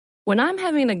When I'm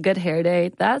having a good hair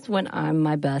day, that's when I'm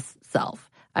my best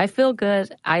self. I feel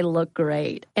good, I look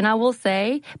great. And I will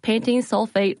say, Pantene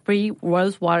Sulfate-Free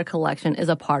Rose Water Collection is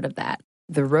a part of that.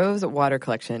 The Rose Water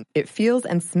Collection. It feels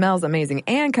and smells amazing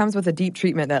and comes with a deep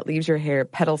treatment that leaves your hair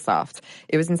petal soft.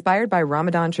 It was inspired by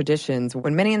Ramadan traditions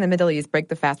when many in the Middle East break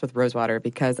the fast with rose water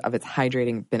because of its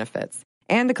hydrating benefits.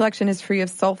 And the collection is free of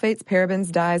sulfates,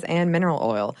 parabens, dyes, and mineral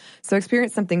oil. So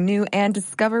experience something new and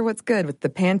discover what's good with the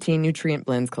Pantene Nutrient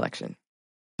Blends collection.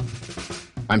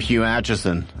 I'm Hugh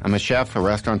Atchison. I'm a chef, a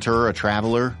restaurateur, a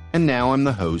traveler, and now I'm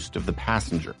the host of The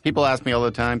Passenger. People ask me all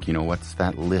the time, what's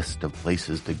that list of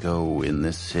places to go in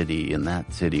this city, in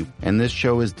that city? And this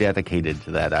show is dedicated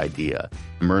to that idea.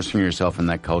 Immersing yourself in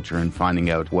that culture and finding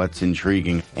out what's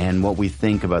intriguing and what we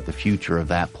think about the future of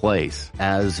that place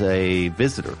as a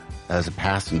visitor, as a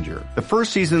passenger. The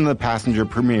first season of The Passenger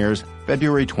premieres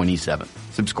February 27th.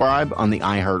 Subscribe on the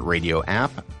iHeartRadio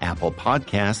app, Apple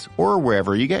Podcasts, or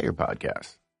wherever you get your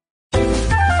podcasts.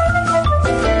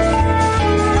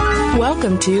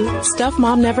 Welcome to Stuff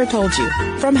Mom Never Told You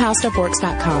from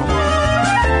HowStuffWorks.com.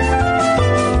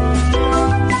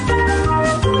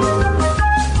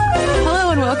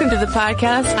 Hello and welcome to the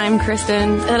podcast. I'm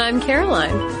Kristen. And I'm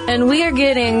Caroline. And we are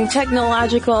getting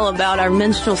technological about our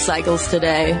menstrual cycles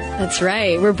today. That's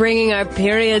right. We're bringing our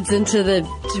periods into the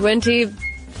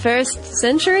 21st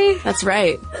century? That's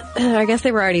right. I guess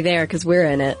they were already there because we're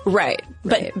in it. Right.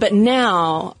 But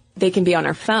now they can be on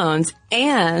our phones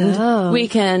and we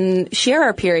can share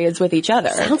our periods with each other.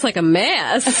 Sounds like a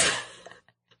mess.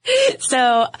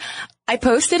 So I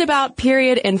posted about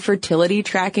period and fertility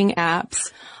tracking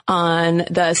apps on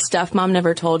the Stuff Mom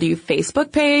Never Told You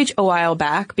Facebook page a while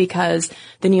back because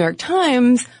the New York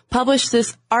Times published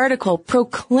this article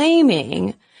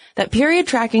proclaiming that period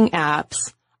tracking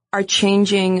apps are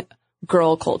changing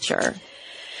girl culture.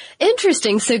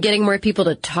 Interesting. So getting more people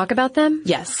to talk about them?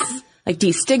 Yes. Like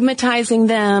destigmatizing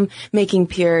them, making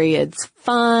periods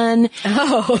fun.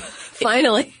 Oh,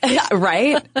 finally.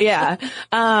 Right? Yeah.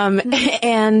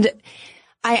 And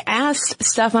I asked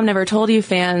Stuff Mom Never Told You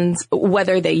fans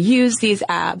whether they use these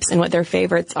apps and what their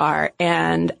favorites are.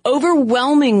 And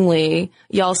overwhelmingly,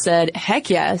 y'all said,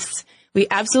 heck yes, we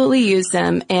absolutely use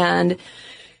them. And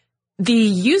the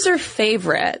user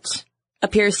favorite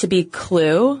appears to be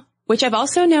Clue, which I've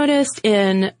also noticed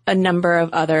in a number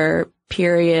of other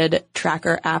period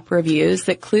tracker app reviews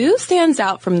that Clue stands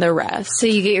out from the rest. So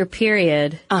you get your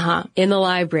period in the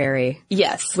library.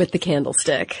 Yes. With the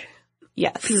candlestick.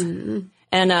 Yes. Mm-hmm.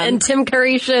 And Tim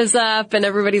Curry shows up and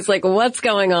everybody's like, what's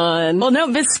going on? Well, no,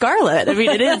 Miss Scarlet. I mean,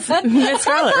 it is Miss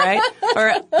Scarlet, right?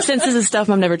 Or since this is Stuff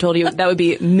Mom Never Told You, that would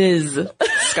be Ms.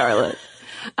 Scarlet.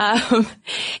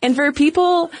 And for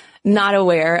people not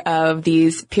aware of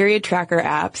these period tracker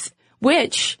apps,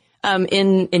 which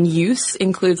in use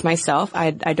includes myself.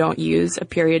 I don't use a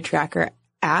period tracker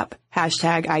app,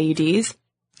 #IUDs.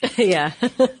 Yeah.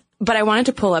 But I wanted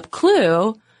to pull up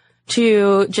Clue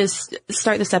to just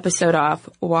start this episode off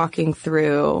walking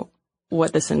through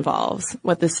what this involves,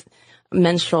 what this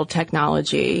menstrual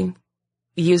technology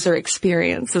user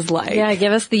experience is like. Yeah,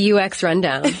 give us the UX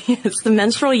rundown. It's the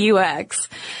menstrual UX.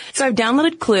 So I've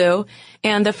downloaded Clue,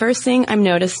 and the first thing I'm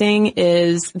noticing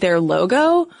is their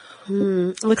logo.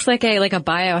 Looks like a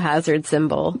biohazard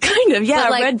symbol. Kind of, yeah,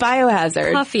 like red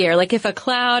biohazard. Puffier, like if a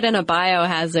cloud and a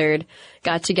biohazard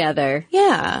got together.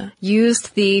 Yeah.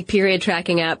 Used the period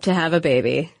tracking app to have a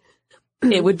baby.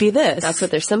 It would be this. That's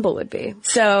what their symbol would be.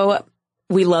 So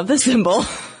we love the symbol.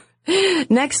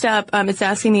 Next up, it's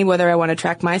asking me whether I want to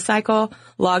track my cycle,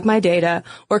 log my data,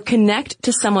 or connect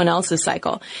to someone else's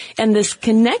cycle. And this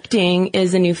connecting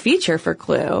is a new feature for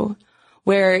Clue,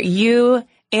 where you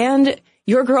and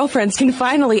your girlfriends can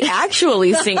finally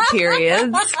actually sync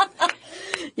periods.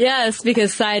 Yes,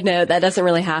 because side note, that doesn't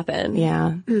really happen.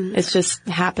 Yeah. It's just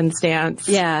happenstance.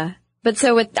 Yeah. But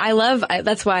so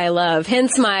that's why I love,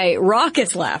 hence my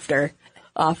raucous laughter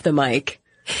off the mic.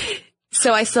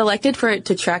 So I selected for it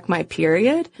to track my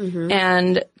period,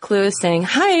 and Clue is saying,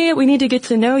 hi, we need to get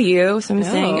to know you. So I'm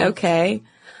saying, okay.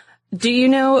 Do you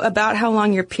know about how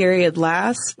long your period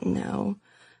lasts? No.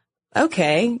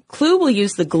 Okay. Clue will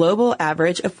use the global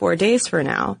average of 4 days for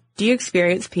now. Do you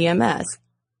experience PMS?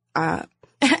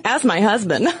 As my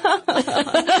husband.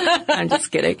 I'm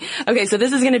just kidding. Okay, so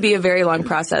this is going to be a very long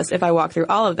process if I walk through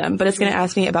all of them, but it's going to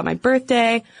ask me about my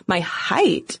birthday, my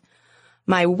height,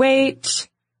 my weight.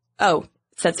 Oh,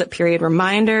 sets up period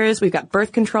reminders. We've got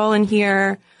birth control in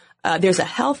here. There's a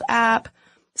health app.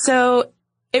 So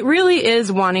it really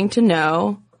is wanting to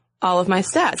know all of my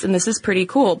stats. And this is pretty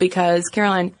cool because,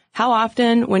 Caroline, how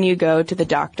often when you go to the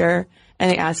doctor and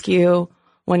they ask you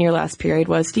when your last period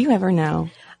was, do you ever know?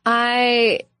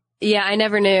 I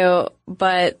never knew,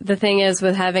 but the thing is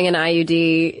with having an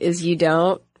IUD is you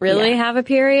don't really have a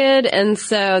period, and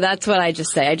so that's what I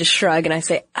just say. I just shrug and I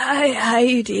say,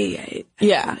 IUD.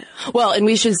 Yeah. Well, and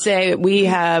we should say you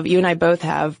and I both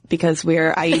have, because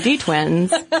we're IUD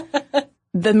twins,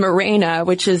 the Mirena,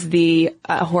 which is the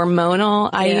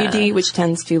hormonal IUD, which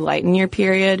tends to lighten your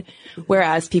period,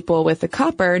 whereas people with the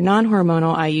copper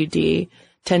non-hormonal IUD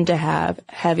tend to have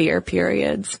heavier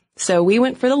periods. So we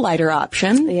went for the lighter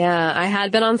option. Yeah, I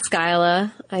had been on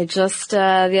Skyla. I just,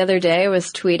 the other day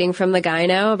was tweeting from the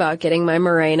gyno about getting my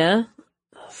Mirena.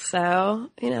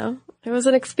 So, it was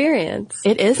an experience.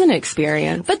 It is an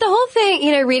experience. But the whole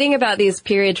thing, reading about these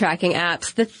period tracking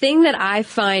apps, the thing that I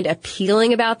find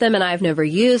appealing about them, and I've never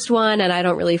used one, and I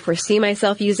don't really foresee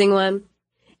myself using one,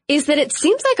 is that it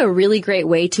seems like a really great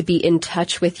way to be in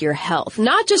touch with your health,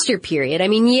 not just your period. I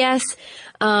mean, yes,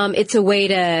 it's a way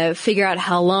to figure out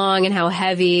how long and how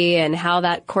heavy and how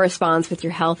that corresponds with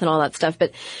your health and all that stuff.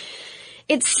 But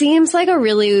it seems like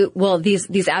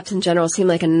these apps in general seem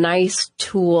like a nice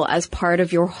tool as part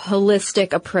of your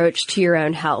holistic approach to your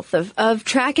own health, of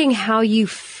tracking how you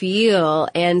feel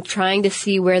and trying to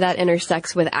see where that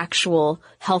intersects with actual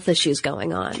health issues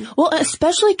going on. Well,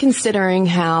 especially considering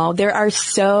how there are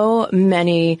so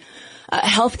many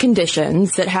health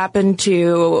conditions that happen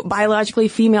to biologically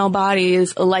female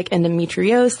bodies, like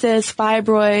endometriosis,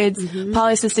 fibroids,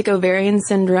 polycystic ovarian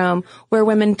syndrome, where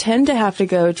women tend to have to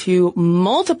go to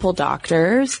multiple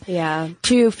doctors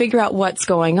to figure out what's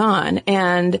going on.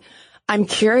 And I'm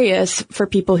curious for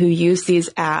people who use these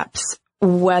apps,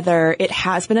 whether it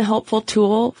has been a helpful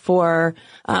tool for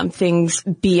things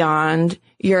beyond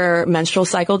your menstrual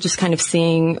cycle, just kind of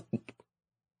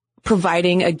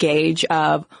providing a gauge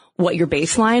of what your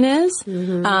baseline is.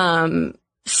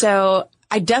 So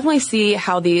I definitely see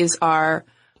how these are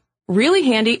really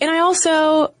handy. And I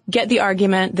also get the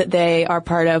argument that they are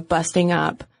part of busting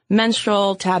up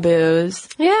menstrual taboos.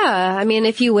 Yeah. I mean,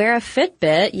 if you wear a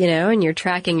Fitbit, and you're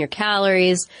tracking your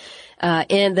calories,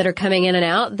 that are coming in and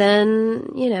out,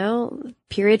 then,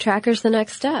 period tracker's the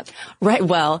next step. Right.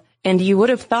 Well, and you would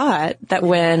have thought that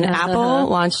when Apple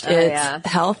launched its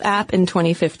health app in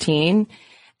 2015,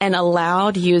 and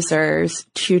allowed users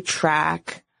to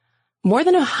track more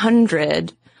than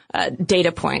 100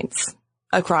 data points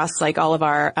across all of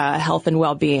our health and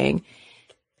well-being,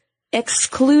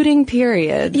 excluding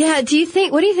periods. Yeah, what do you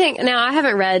think? Now, I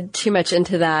haven't read too much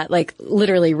into that,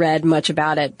 literally read much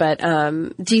about it, but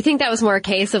do you think that was more a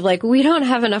case of we don't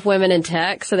have enough women in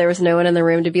tech, so there was no one in the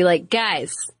room to be like,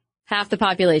 guys, half the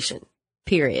population,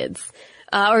 periods?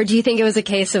 Or do you think it was a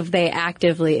case of they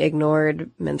actively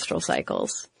ignored menstrual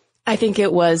cycles? I think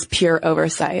it was pure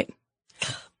oversight.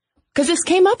 Because this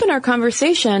came up in our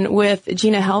conversation with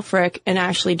Gina Helfrich and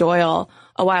Ashley Doyle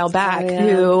a while back,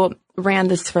 who ran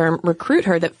this firm, Recruit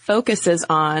Her, that focuses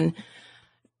on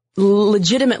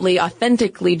legitimately,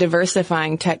 authentically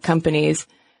diversifying tech companies,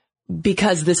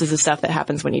 because this is the stuff that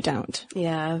happens when you don't.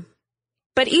 Yeah.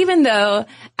 But even though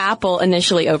Apple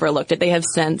initially overlooked it, they have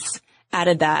since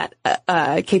added that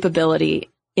capability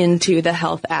into the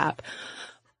health app.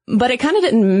 But it kind of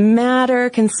didn't matter,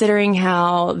 considering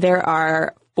how there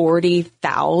are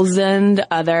 40,000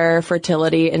 other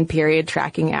fertility and period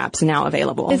tracking apps now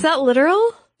available. Is that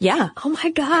literal? Yeah. Oh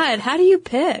my God. How do you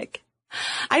pick?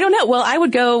 I don't know. Well, I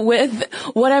would go with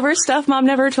whatever stuff Mom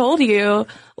Never Told You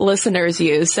listeners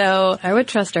use. So I would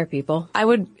trust our people. I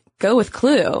would go with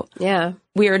Clue. Yeah.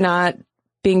 We are not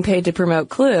being paid to promote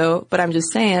Clue, but I'm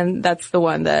just saying that's the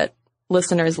one that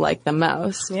listeners like the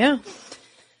most. Yeah.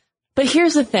 But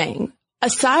here's the thing.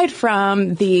 Aside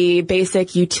from the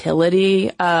basic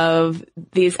utility of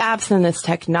these apps and this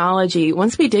technology,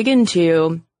 once we dig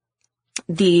into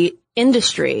the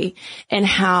industry and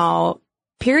how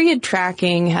period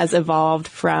tracking has evolved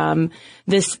from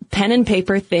this pen and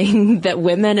paper thing that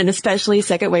women, and especially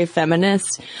second wave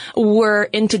feminists, were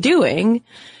into doing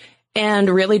and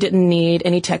really didn't need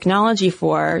any technology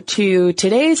for, to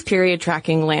today's period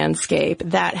tracking landscape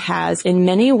that has in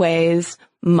many ways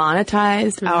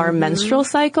monetized our menstrual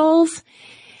cycles,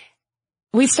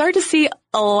 we start to see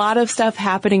a lot of stuff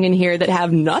happening in here that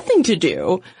have nothing to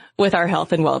do with our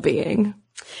health and well-being.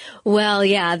 Well,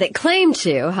 yeah, that claim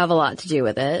to have a lot to do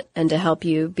with it and to help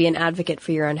you be an advocate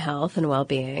for your own health and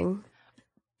well-being.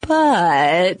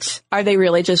 But are they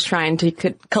really just trying to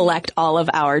collect all of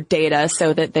our data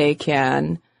so that they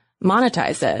can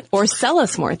monetize it or sell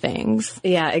us more things.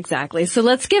 Yeah, exactly. So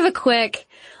let's give a quick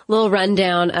little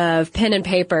rundown of pen and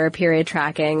paper period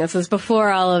tracking. This was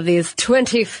before all of these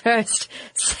 21st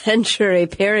century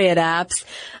period apps.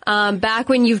 Back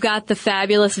when you've got the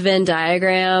fabulous Venn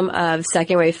diagram of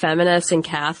second wave feminists and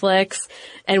Catholics,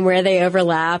 and where they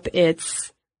overlap,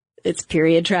 it's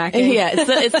period tracking. Yeah,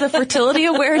 it's the fertility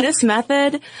awareness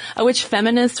method, which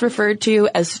feminists referred to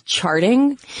as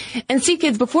charting. And see,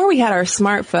 kids, before we had our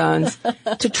smartphones,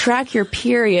 to track your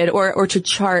period or to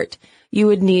chart, you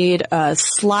would need a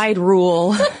slide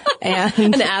rule and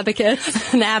An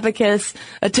abacus,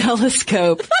 a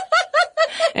telescope,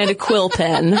 and a quill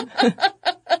pen.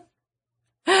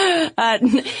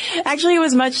 Actually, it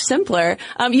was much simpler.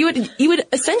 You would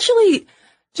essentially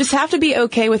just have to be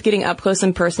okay with getting up close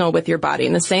and personal with your body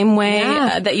in the same way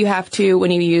that you have to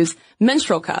when you use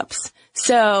menstrual cups.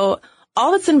 So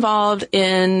all that's involved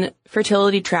in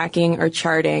fertility tracking or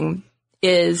charting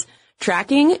is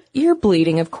tracking your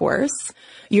bleeding, of course,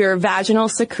 your vaginal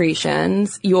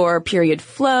secretions, your period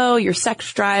flow, your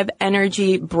sex drive,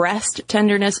 energy, breast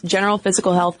tenderness, general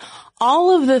physical health,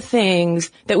 all of the things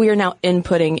that we are now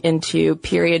inputting into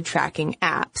period tracking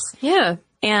apps. Yeah.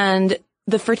 And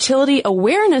the fertility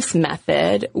awareness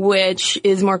method, which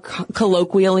is more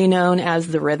colloquially known as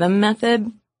the rhythm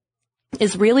method,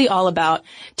 is really all about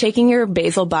taking your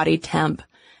basal body temp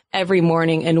every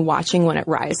morning and watching when it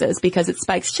rises, because it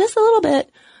spikes just a little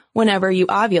bit whenever you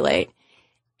ovulate.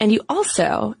 And you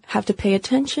also have to pay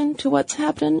attention to what's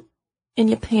happening in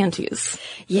your panties.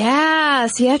 Yeah,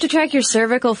 so you have to track your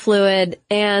cervical fluid,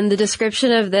 and the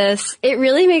description of this, it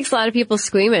really makes a lot of people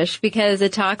squeamish because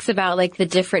it talks about like the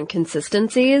different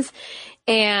consistencies.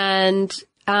 And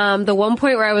the one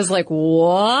point where I was like,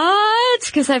 what?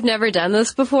 Because I've never done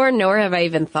this before, nor have I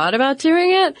even thought about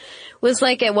doing it, was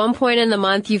like at one point in the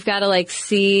month, you've got to like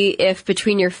see if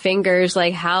between your fingers,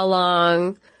 like how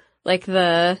long like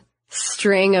the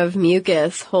string of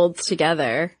mucus holds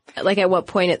together, like at what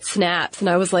point it snaps. And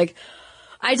I was like,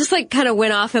 I just like kind of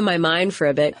went off in my mind for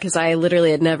a bit because I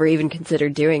literally had never even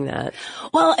considered doing that.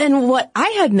 Well, and what I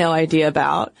had no idea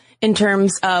about in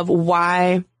terms of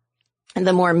why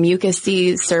the more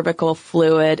mucousy cervical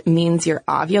fluid means you're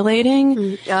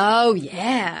ovulating. Oh,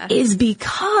 yeah. Is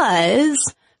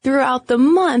because throughout the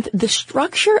month, the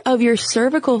structure of your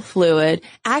cervical fluid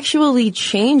actually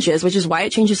changes, which is why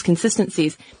it changes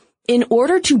consistencies, in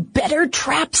order to better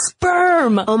trap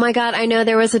sperm. Oh my God, I know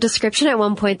there was a description at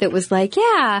one point that was like,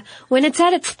 yeah, when it's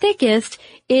at its thickest,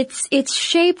 it's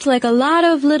shaped like a lot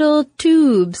of little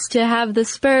tubes to have the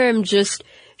sperm just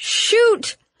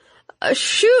shoot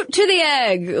to the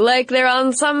egg, like they're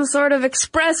on some sort of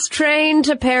express train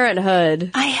to parenthood.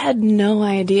 I had no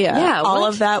idea. Yeah, all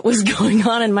of that was going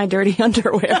on in my dirty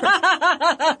underwear.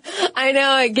 I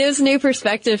know, it gives new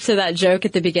perspective to that joke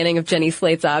at the beginning of Jenny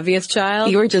Slate's Obvious Child.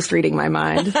 You were just reading my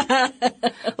mind.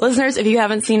 Listeners, if you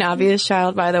haven't seen Obvious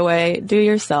Child, by the way, do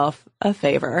yourself a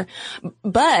favor.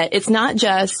 But it's not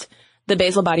just the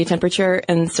basal body temperature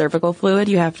and cervical fluid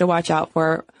you have to watch out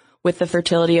for with the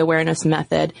fertility awareness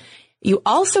method. You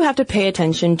also have to pay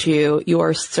attention to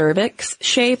your cervix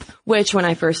shape, which when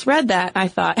I first read that, I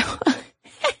thought,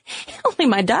 only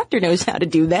my doctor knows how to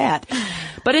do that.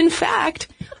 But in fact,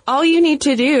 all you need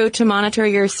to do to monitor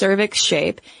your cervix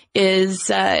shape is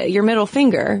your middle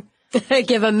finger.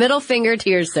 Give a middle finger to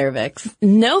your cervix.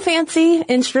 No fancy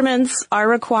instruments are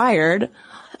required.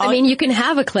 I mean, you can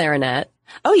have a clarinet.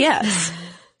 Oh, yes,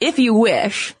 if you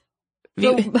wish.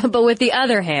 But with the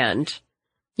other hand,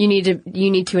 you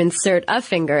need to insert a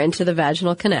finger into the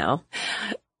vaginal canal.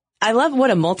 I love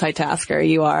what a multitasker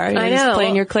you are. You're just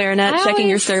playing your clarinet, checking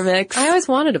your cervix. I always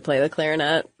wanted to play the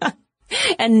clarinet.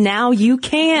 And now you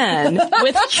can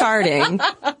with charting.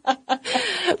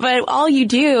 But all you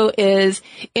do is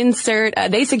insert,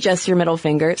 they suggest your middle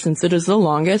finger, since it is the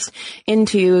longest,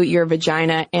 into your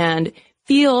vagina and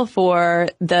feel for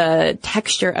the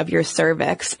texture of your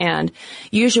cervix. And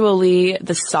usually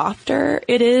the softer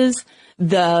it is,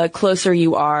 the closer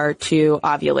you are to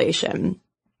ovulation.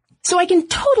 So I can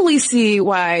totally see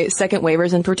why second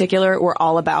wavers in particular were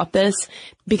all about this,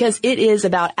 because it is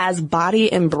about as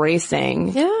body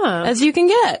embracing as you can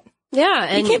get. Yeah.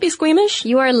 And you can't be squeamish.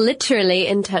 You are literally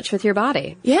in touch with your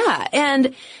body. Yeah.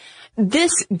 And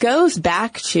this goes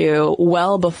back to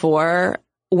well before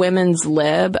women's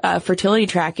lib. Fertility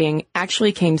tracking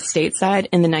actually came stateside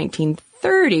in the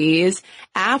 1930s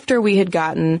after we had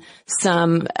gotten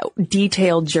some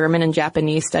detailed German and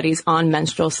Japanese studies on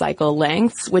menstrual cycle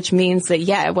lengths, which means that,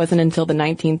 it wasn't until the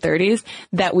 1930s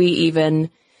that we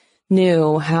even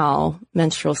knew how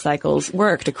menstrual cycles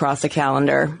worked across a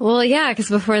calendar. Well, yeah, because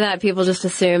before that, people just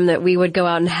assumed that we would go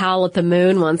out and howl at the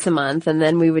moon once a month, and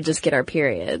then we would just get our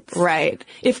periods. Right.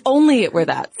 If only it were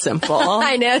that simple.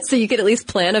 I know, so you could at least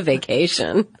plan a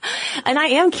vacation. And I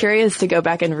am curious to go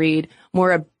back and read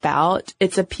more about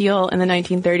its appeal in the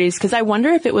 1930s, because I wonder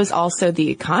if it was also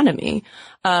the economy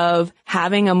of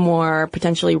having a more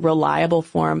potentially reliable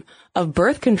form of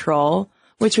birth control,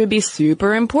 which would be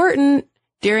super important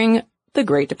during the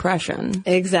Great Depression.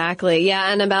 Exactly.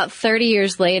 Yeah. And about 30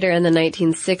 years later in the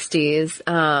 1960s,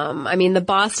 the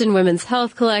Boston Women's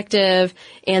Health Collective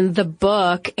and the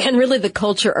book, and really the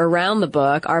culture around the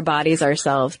book, Our Bodies,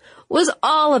 Ourselves, was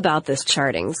all about this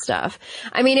charting stuff.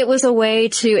 I mean, it was a way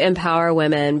to empower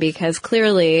women because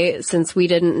clearly, since we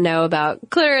didn't know about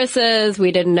clitorises,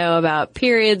 we didn't know about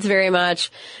periods very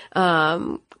much,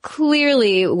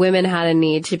 clearly women had a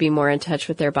need to be more in touch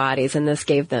with their bodies, and this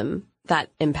gave them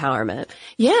that empowerment.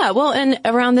 Yeah, well, and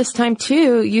around this time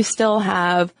too, you still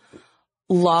have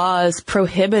laws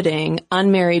prohibiting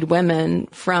unmarried women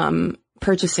from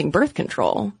purchasing birth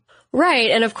control. Right,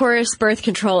 and of course, birth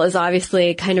control is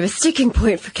obviously kind of a sticking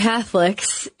point for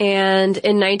Catholics, and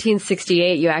in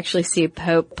 1968, you actually see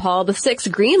Pope Paul VI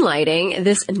greenlighting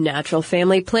this natural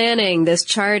family planning, this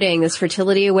charting, this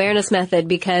fertility awareness method,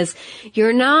 because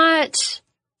you're not,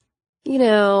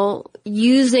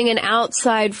 using an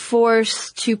outside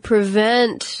force to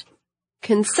prevent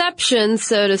conception,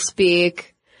 so to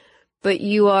speak, but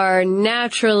you are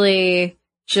naturally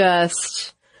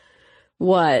just,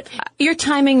 what? You're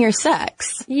timing your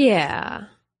sex. Yeah.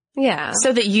 Yeah.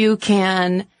 So that you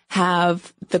can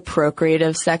have the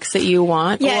procreative sex that you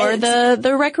want, or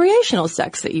the recreational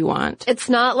sex that you want. It's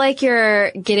not like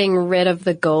you're getting rid of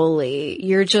the goalie.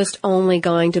 You're just only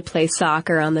going to play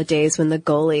soccer on the days when the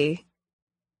goalie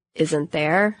isn't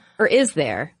there, or is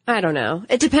there. I don't know.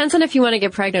 It depends on if you want to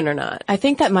get pregnant or not. I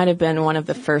think that might have been one of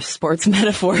the first sports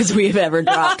metaphors we've ever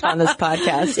dropped on this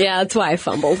podcast. Yeah, that's why I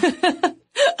fumbled.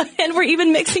 And we're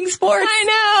even mixing sports.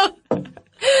 I know!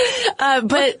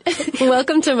 But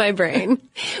welcome to my brain.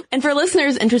 And for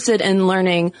listeners interested in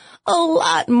learning a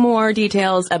lot more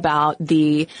details about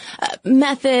the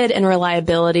method and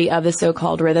reliability of the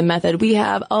so-called rhythm method, we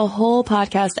have a whole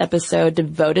podcast episode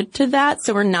devoted to that.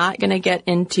 So we're not going to get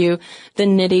into the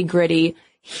nitty-gritty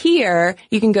here.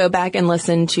 You can go back and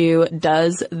listen to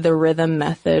Does the Rhythm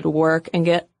Method Work and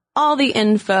get all the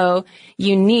info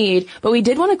you need. But we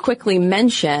did want to quickly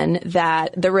mention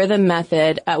that the rhythm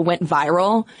method went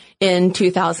viral in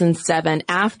 2007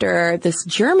 after this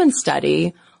German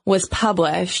study was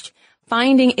published,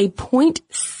 finding a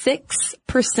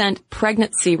 0.6%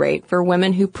 pregnancy rate for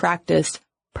women who practiced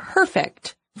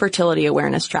perfect fertility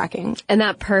awareness tracking. And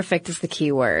that perfect is the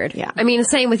key word. Yeah. I mean,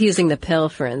 same with using the pill,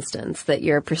 for instance, that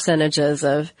your percentages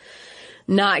of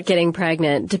not getting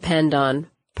pregnant depend on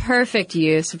perfect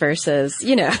use versus,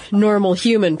 normal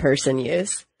human person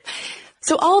use.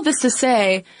 So all of this to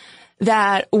say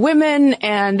that women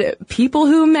and people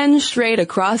who menstruate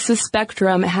across the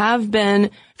spectrum have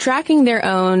been tracking their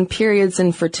own periods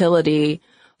and fertility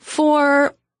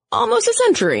for almost a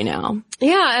century now.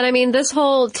 Yeah, and I mean, this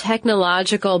whole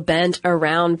technological bent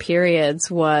around periods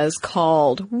was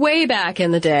called way back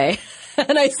in the day.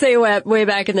 And I say way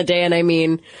back in the day, and I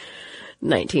mean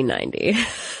 1990.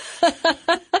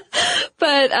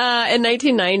 But in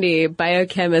 1990,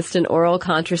 biochemist and oral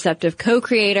contraceptive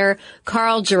co-creator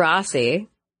Carl Djerassi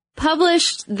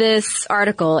published this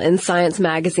article in Science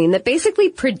magazine that basically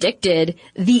predicted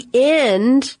the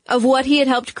end of what he had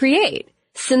helped create,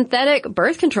 synthetic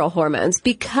birth control hormones,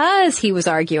 because he was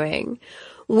arguing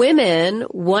women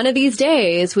one of these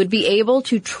days would be able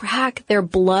to track their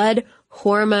blood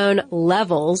hormone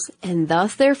levels and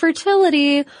thus their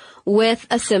fertility with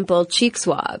a simple cheek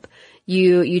swab.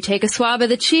 You take a swab of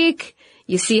the cheek,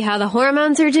 you see how the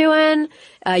hormones are doing,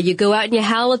 you go out and you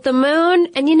howl at the moon,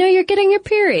 and you're getting your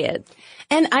period.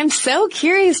 And I'm so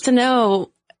curious to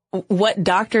know what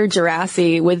Dr.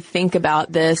 Djerassi would think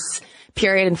about this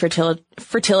period and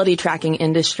fertility tracking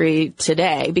industry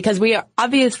today, because we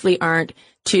obviously aren't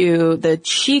to the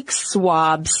cheek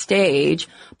swab stage,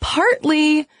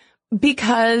 partly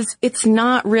because it's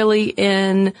not really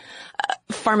in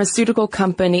pharmaceutical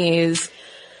companies'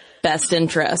 best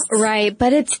interests. Right,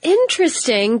 but it's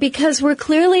interesting because we're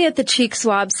clearly at the cheek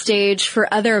swab stage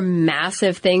for other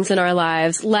massive things in our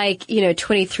lives, like,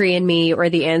 23andMe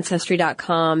or the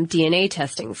Ancestry.com DNA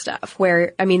testing stuff,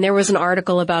 where, there was an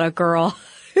article about a girl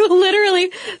who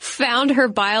literally found her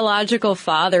biological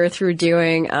father through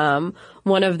doing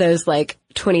one of those,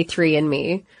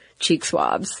 23andMe cheek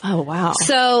swabs. Oh, wow.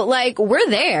 So, we're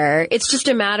there. It's just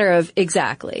a matter of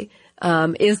exactly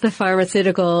Is the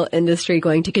pharmaceutical industry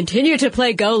going to continue to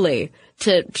play goalie,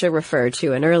 to refer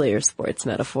to an earlier sports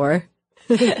metaphor?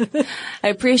 I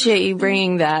appreciate you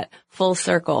bringing that full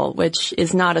circle, which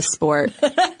is not a sport,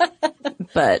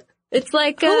 but it's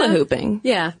like hula hooping.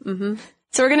 Yeah. Mm-hmm.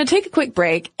 So we're going to take a quick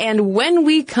break, and when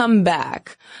we come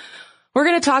back, we're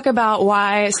going to talk about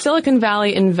why Silicon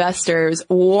Valley investors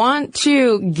want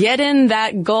to get in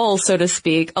that goal, so to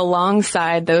speak,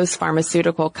 alongside those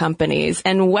pharmaceutical companies,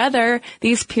 and whether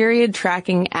these period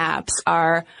tracking apps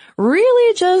are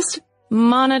really just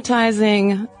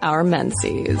monetizing our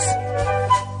menses.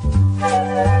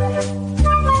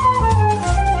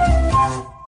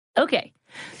 Okay.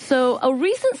 So a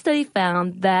recent study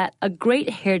found that a great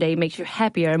hair day makes you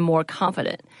happier and more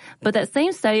confident. But that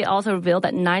same study also revealed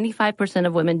that 95%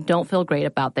 of women don't feel great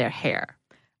about their hair.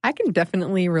 I can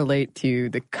definitely relate to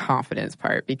the confidence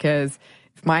part, because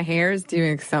if my hair is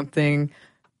doing something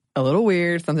a little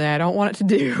weird, something I don't want it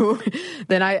to do,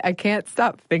 then I can't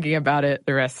stop thinking about it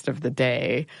the rest of the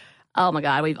day. Oh my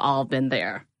God, we've all been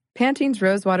there. Pantene's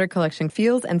Rosewater collection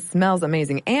feels and smells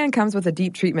amazing and comes with a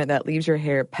deep treatment that leaves your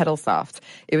hair petal soft.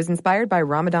 It was inspired by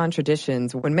Ramadan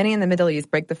traditions when many in the Middle East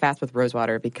break the fast with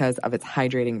rosewater because of its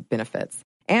hydrating benefits.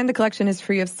 And the collection is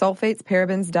free of sulfates,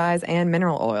 parabens, dyes, and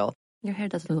mineral oil. Your hair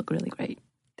does look really great.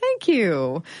 Thank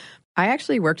you. I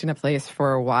actually worked in a place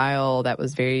for a while that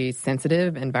was very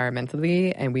sensitive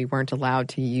environmentally, and we weren't allowed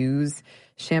to use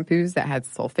shampoos that had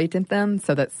sulfate in them,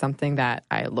 so that's something that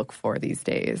I look for these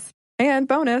days. And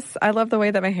bonus, I love the way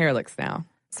that my hair looks now.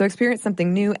 So experience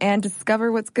something new and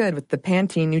discover what's good with the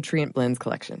Pantene Nutrient Blends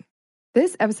collection.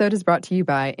 This episode is brought to you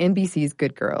by NBC's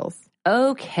Good Girls.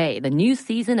 Okay, the new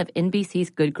season of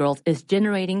NBC's Good Girls is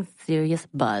generating serious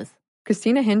buzz.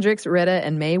 Christina Hendricks, Retta,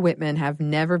 and Mae Whitman have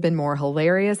never been more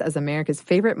hilarious as America's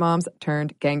favorite moms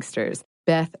turned gangsters,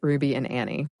 Beth, Ruby, and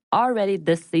Annie. Already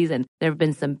this season, there have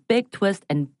been some big twists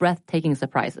and breathtaking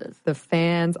surprises. The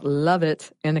fans love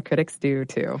it, and the critics do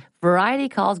too. Variety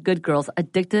calls Good Girls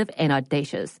addictive and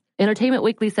audacious. Entertainment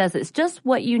Weekly says it's just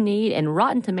what you need, and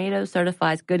Rotten Tomatoes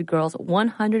certifies Good Girls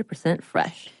 100%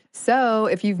 fresh. So,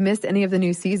 if you've missed any of the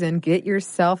new season, get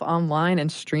yourself online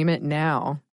and stream it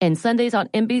now. And Sundays on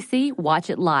NBC, watch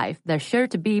it live. There's sure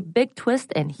to be big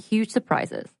twists and huge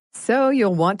surprises. So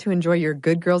you'll want to enjoy your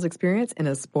Good Girls experience in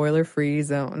a spoiler-free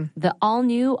zone. The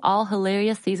all-new,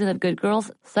 all-hilarious season of Good Girls,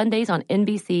 Sundays on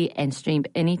NBC, and streamed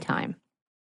anytime.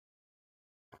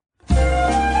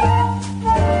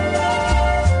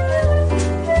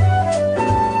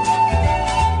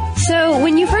 So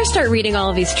when you first start reading all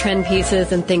of these trend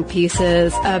pieces and think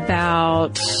pieces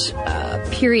about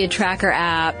period tracker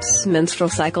apps, menstrual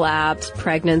cycle apps,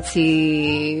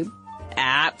 pregnancy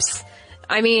apps,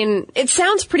 I mean, it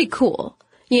sounds pretty cool.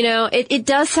 You know, it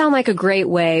does sound like a great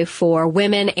way for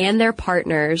women and their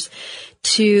partners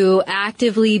to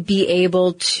actively be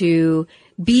able to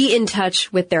be in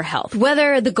touch with their health,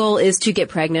 whether the goal is to get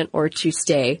pregnant or to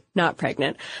stay not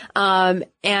pregnant. And,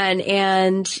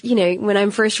 you know, when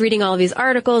I'm first reading all of these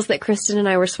articles that Kristen and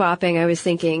I were swapping, I was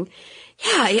thinking,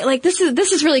 yeah, like this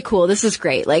is really cool. This is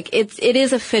great. Like it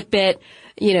is a Fitbit,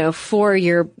 you know, for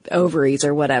your ovaries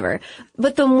or whatever.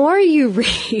 But the more you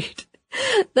read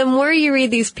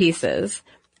these pieces,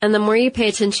 and the more you pay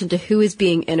attention to who is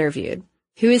being interviewed,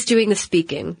 who is doing the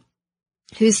speaking,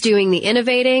 who's doing the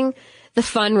innovating, the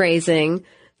fundraising,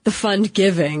 the fund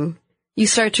giving, you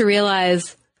start to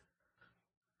realize,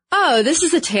 oh, this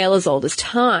is a tale as old as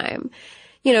time.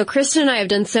 You know, Kristen and I have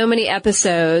done so many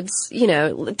episodes, you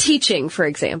know, teaching, for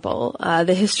example,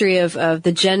 the history of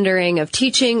the gendering of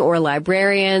teaching or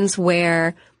librarians,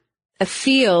 where a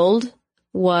field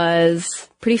was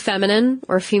pretty feminine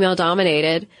or female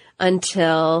dominated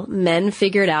until men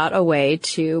figured out a way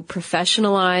to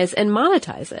professionalize and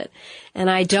monetize it. And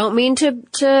I don't mean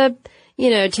to, you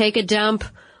know, take a dump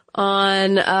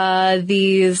on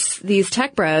these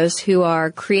tech bros who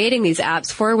are creating these apps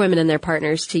for women and their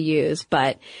partners to use,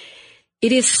 but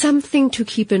it is something to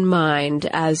keep in mind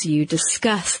as you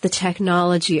discuss the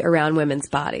technology around women's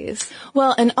bodies.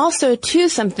 Well, and also, too,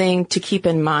 something to keep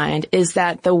in mind is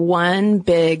that the one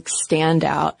big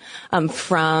standout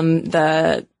from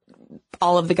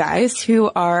all of the guys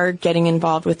who are getting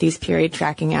involved with these period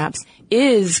tracking apps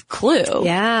is Clue.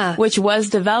 Yeah. Which was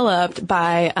developed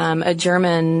by a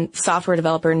German software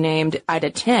developer named Ida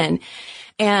 10.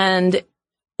 And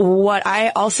what I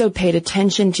also paid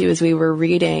attention to as we were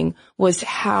reading was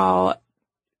how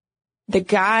the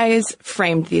guys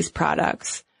framed these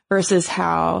products versus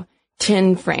how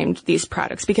Tin framed these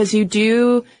products. Because you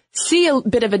do see a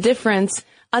bit of a difference,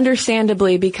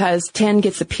 understandably, because Tin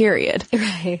gets a period.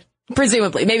 Right.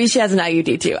 Presumably. Maybe she has an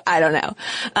IUD too. I don't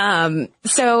know.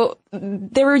 So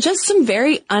there were just some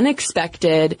very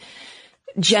unexpected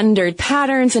gendered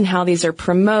patterns in how these are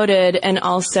promoted, and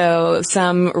also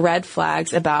some red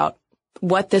flags about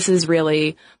what this is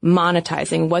really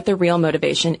monetizing, what the real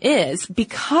motivation is,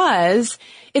 because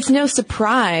it's no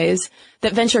surprise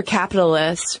that venture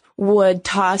capitalists would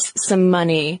toss some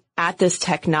money at this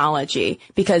technology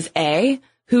because A,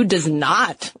 who does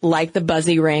not like the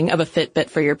buzzy ring of a Fitbit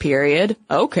for your period?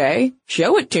 Okay,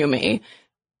 show it to me.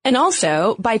 And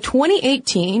also, by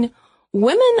 2018,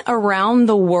 women around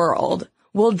the world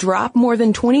will drop more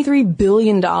than $23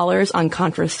 billion on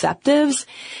contraceptives,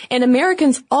 and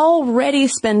Americans already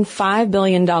spend $5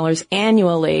 billion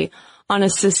annually on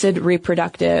assisted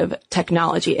reproductive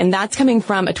technology. And that's coming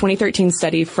from a 2013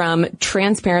 study from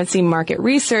Transparency Market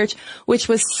Research, which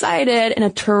was cited in a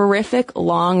terrific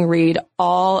long read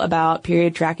all about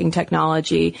period tracking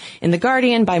technology in The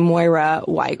Guardian by Moira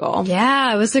Weigel.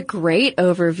 Yeah, it was a great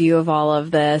overview of all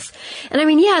of this. And I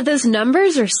mean, yeah, those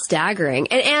numbers are staggering.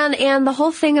 And the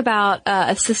whole thing about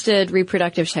assisted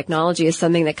reproductive technology is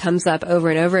something that comes up over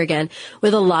and over again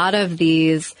with a lot of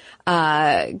these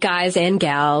guys and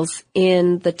gals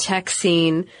in the tech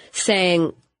scene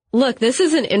saying, look, this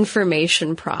is an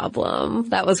information problem.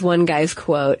 That was one guy's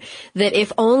quote, that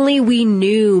if only we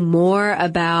knew more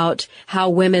about how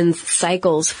women's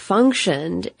cycles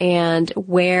functioned and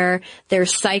where their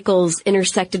cycles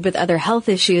intersected with other health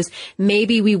issues,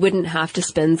 maybe we wouldn't have to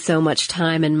spend so much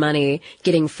time and money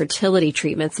getting fertility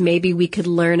treatments. Maybe we could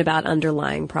learn about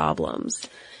underlying problems.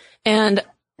 And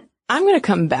I'm going to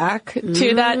come back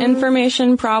to that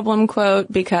information problem quote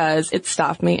because it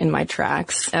stopped me in my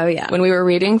tracks. Oh, yeah. When we were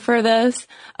reading for this.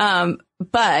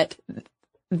 But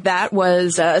that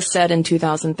was said in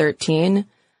 2013.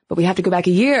 But we have to go back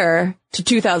a year to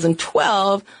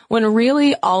 2012 when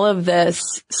really all of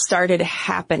this started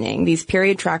happening. These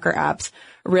period tracker apps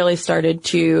really started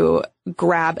to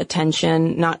grab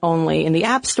attention, not only in the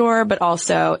App Store, but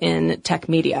also in tech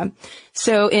media.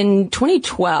 So in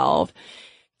 2012,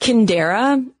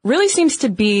 Kindera really seems to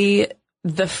be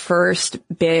the first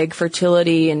big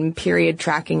fertility and period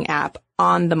tracking app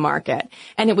on the market.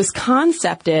 And it was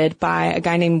concepted by a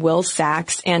guy named Will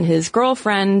Sachs and his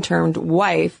girlfriend turned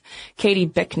wife, Katie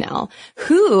Bicknell,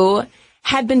 who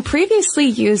had been previously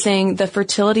using the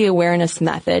fertility awareness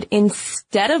method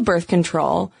instead of birth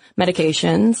control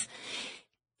medications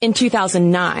in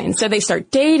 2009. So they start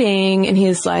dating and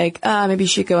he's like, maybe you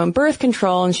should go on birth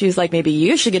control. And she's like, maybe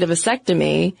you should get a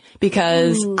vasectomy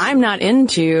because I'm not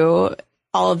into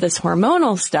all of this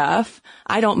hormonal stuff.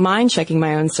 I don't mind checking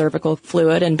my own cervical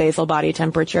fluid and basal body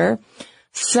temperature.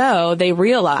 So they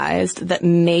realized that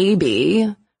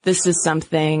maybe this is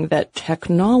something that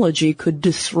technology could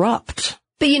disrupt.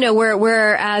 But, you know,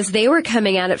 whereas they were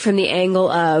coming at it from the angle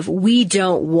of, we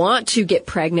don't want to get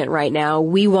pregnant right now.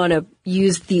 We want to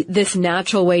use this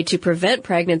natural way to prevent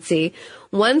pregnancy.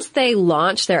 Once they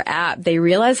launched their app, they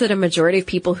realized that a majority of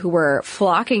people who were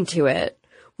flocking to it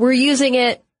were using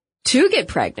it to get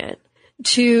pregnant,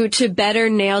 to better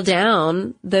nail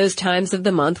down those times of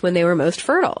the month when they were most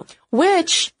fertile.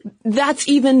 Which, that's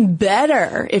even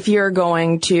better if you're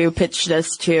going to pitch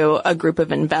this to a group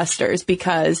of investors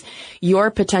because your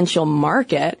potential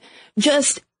market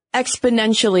just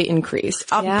exponentially increase.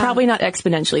 Probably not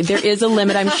exponentially. There is a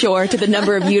limit, I'm sure, to the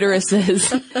number of uteruses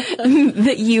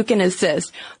that you can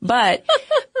assist. But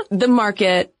the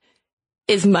market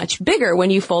is much bigger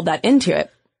when you fold that into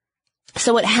it.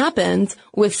 So what happens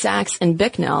with Sachs and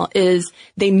Bicknell is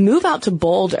they move out to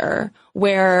Boulder,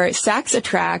 where Sachs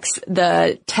attracts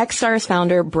the Techstars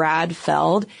founder Brad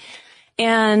Feld,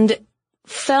 and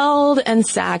Feld and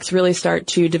Sachs really start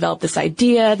to develop this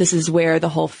idea. This is where the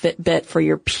whole Fitbit for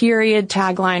your period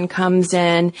tagline comes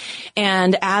in.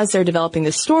 And as they're developing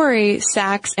the story,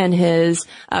 Sachs and his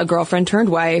girlfriend turned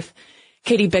wife,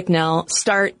 Katie Bicknell,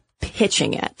 start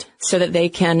pitching it so that they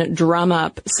can drum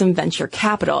up some venture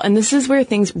capital. And this is where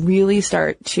things really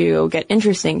start to get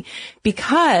interesting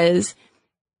because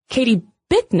Katie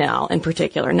Bicknell in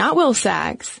particular, not Will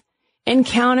Sachs,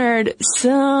 encountered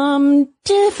some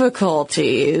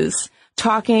difficulties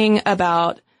talking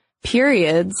about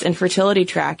periods and fertility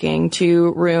tracking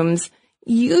to rooms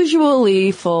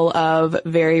usually full of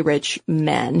very rich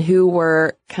men who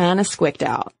were kind of squicked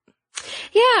out.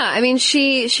 Yeah, I mean,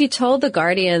 she told The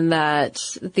Guardian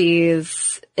that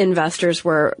these investors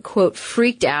were, quote,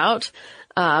 freaked out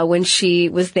when she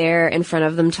was there in front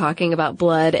of them talking about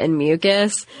blood and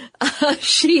mucus.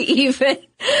 She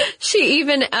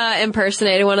even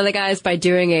impersonated one of the guys by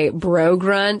doing a bro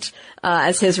grunt,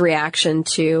 as his reaction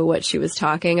to what she was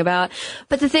talking about.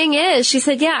 But the thing is, she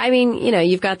said, yeah, I mean,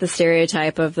 you've got the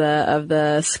stereotype of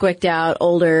the squicked out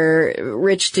older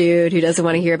rich dude who doesn't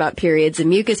want to hear about periods and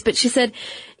mucus. But she said,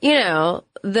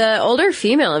 the older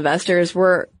female investors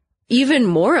were even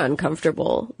more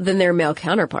uncomfortable than their male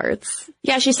counterparts.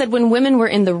 Yeah, she said when women were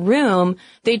in the room,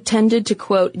 they tended to,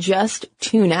 quote, just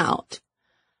tune out.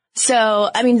 So,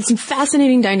 I mean, some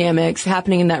fascinating dynamics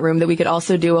happening in that room that we could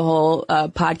also do a whole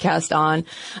podcast on.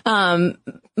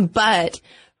 But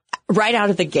right out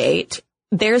of the gate,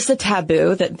 there's the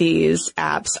taboo that these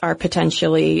apps are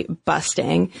potentially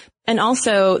busting. And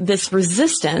also this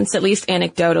resistance, at least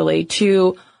anecdotally,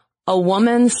 to a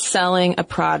woman selling a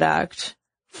product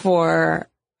for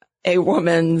a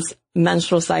woman's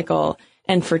menstrual cycle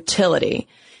and fertility.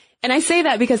 And I say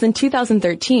that because in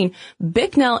 2013,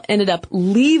 Bicknell ended up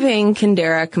leaving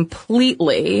Kindera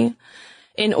completely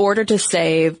in order to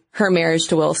save her marriage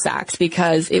to Will Sachs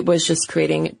because it was just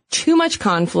creating too much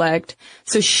conflict.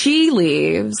 So she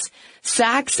leaves.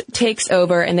 Sachs takes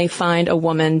over and they find a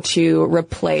woman to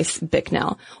replace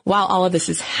Bicknell. While all of this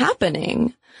is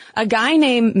happening, a guy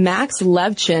named Max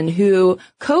Levchin, who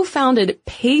co-founded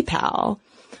PayPal,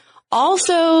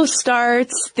 also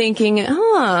starts thinking,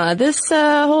 this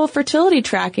whole fertility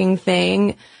tracking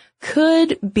thing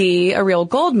could be a real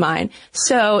gold mine.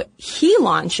 So he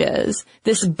launches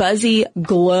this buzzy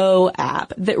Glow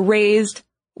app that raised,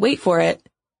 wait for it,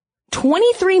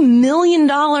 $23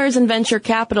 million in venture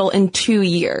capital in 2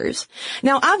 years.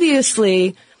 Now,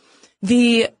 obviously,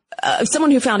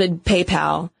 someone who founded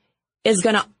PayPal is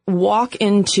going to walk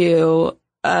into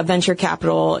a venture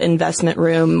capital investment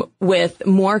room with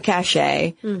more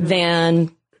cachet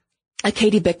than a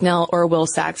Katie Bicknell or a Will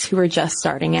Sachs who are just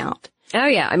starting out. Oh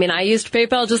yeah. I mean, I used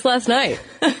PayPal just last night.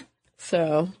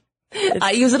 So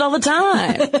I use it all the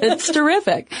time. It's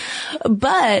terrific.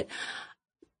 But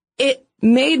it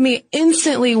made me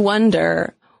instantly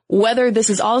wonder whether this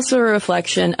is also a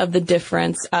reflection of the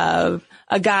difference of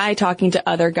a guy talking to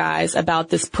other guys about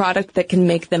this product that can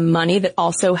make them money that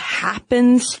also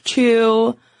happens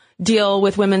to deal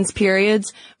with women's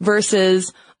periods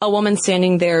versus a woman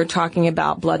standing there talking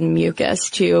about blood and mucus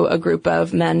to a group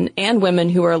of men and women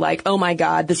who are like, oh my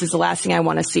God, this is the last thing I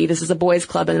want to see. This is a boys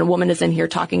club and a woman is in here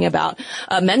talking about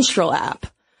a menstrual app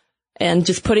and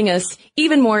just putting us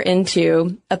even more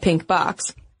into a pink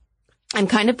box. I'm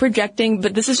kind of projecting,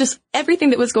 but this is just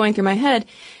everything that was going through my head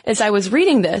as I was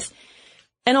reading this.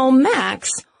 And old Max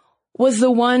was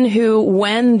the one who,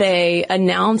 when they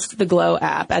announced the Glow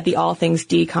app at the All Things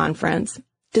D conference,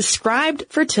 described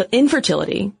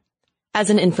infertility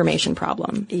as an information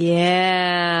problem.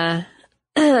 Yeah.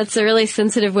 That's a really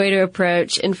sensitive way to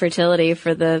approach infertility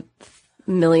for the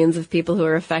millions of people who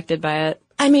are affected by it.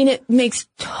 I mean, it makes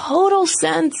total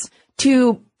sense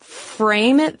to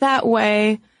frame it that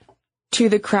way to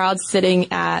the crowd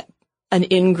sitting at an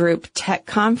in-group tech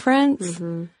conference.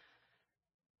 Mm-hmm.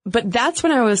 But that's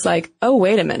when I was like, oh,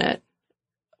 wait a minute.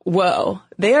 Whoa,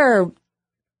 they are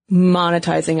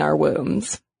monetizing our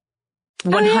wombs.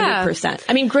 100%. Oh, yeah.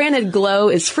 I mean, granted, Glow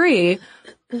is free,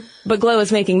 but Glow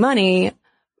is making money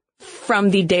from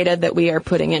the data that we are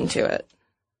putting into it.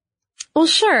 Well,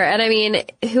 sure. And I mean,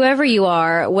 whoever you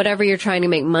are, whatever you're trying to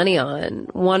make money on,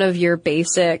 one of your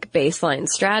basic baseline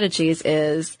strategies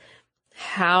is,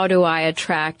 how do I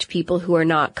attract people who are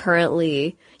not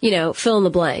currently, fill in the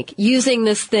blank, using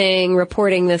this thing,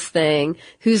 reporting this thing,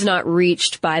 who's not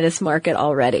reached by this market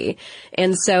already?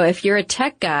 And so if you're a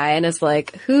tech guy and it's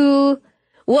like,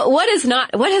 what has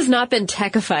not been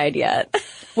techified yet?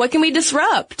 What can we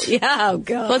disrupt? Yeah, oh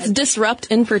God. Let's disrupt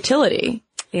infertility.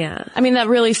 Yeah. I mean, that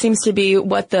really seems to be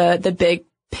what the big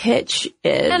pitch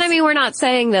is. And I mean, we're not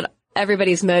saying that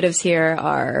everybody's motives here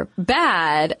are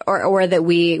bad or that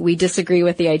we disagree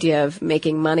with the idea of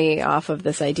making money off of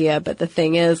this idea. But the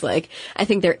thing is, I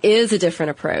think there is a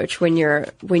different approach when you're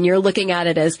looking at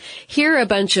it as, here are a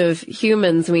bunch of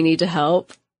humans we need to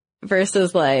help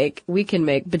versus we can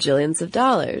make bajillions of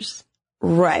dollars.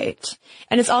 Right.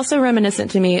 And it's also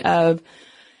reminiscent to me of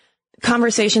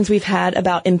conversations we've had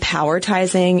about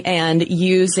empowertizing and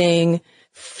using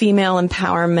female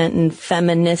empowerment and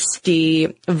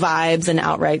feministy vibes and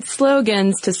outright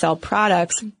slogans to sell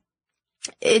products.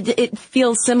 It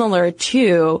feels similar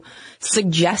to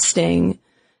suggesting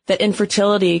that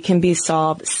infertility can be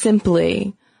solved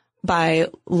simply by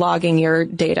logging your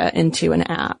data into an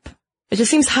app. It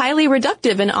just seems highly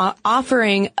reductive and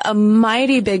offering a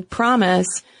mighty big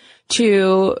promise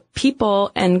to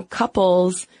people and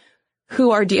couples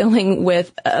who are dealing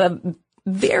with a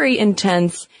very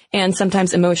intense and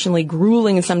sometimes emotionally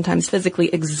grueling and sometimes physically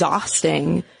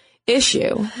exhausting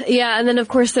issue. Yeah. And then of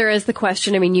course there is the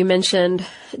question, I mean, you mentioned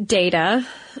data.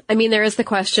 I mean, there is the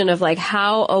question of like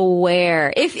how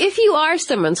aware, if you are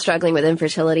someone struggling with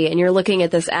infertility and you're looking at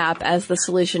this app as the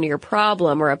solution to your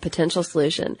problem or a potential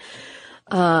solution,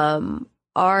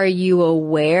 are you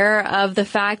aware of the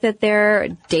fact that they're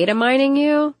data mining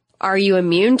you? Are you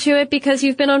immune to it because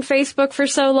you've been on Facebook for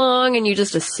so long and you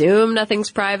just assume nothing's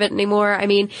private anymore? I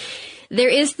mean, there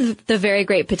is the very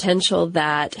great potential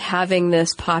that having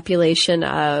this population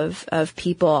of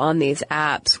people on these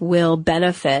apps will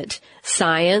benefit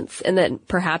science, and that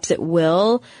perhaps it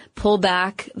will pull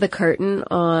back the curtain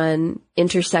on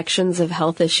intersections of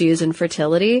health issues and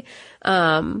fertility.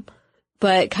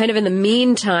 But kind of in the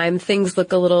meantime, things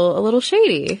look a little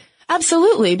shady.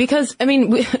 Absolutely. Because, I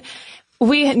mean,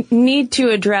 we need to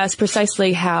address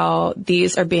precisely how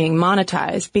these are being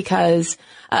monetized, because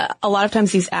a lot of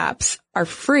times these apps are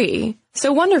free.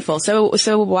 So wonderful.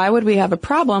 So why would we have a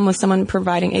problem with someone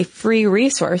providing a free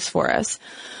resource for us?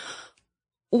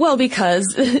 Well,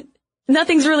 because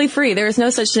nothing's really free. There is no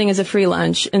such thing as a free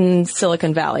lunch in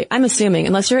Silicon Valley. I'm assuming,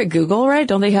 unless you're at Google, right?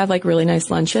 Don't they have like really nice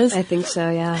lunches? I think so,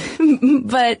 yeah.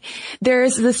 But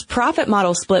there's this profit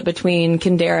model split between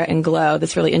Kindera and Glow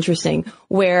that's really interesting,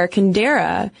 where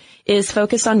Kindera is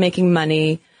focused on making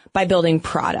money by building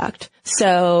product.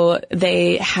 So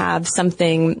they have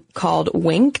something called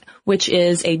Wink, which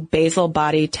is a basal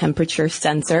body temperature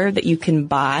sensor that you can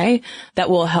buy that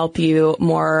will help you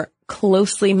more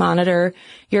closely monitor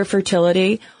your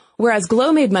fertility. Whereas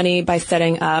Glow made money by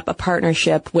setting up a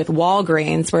partnership with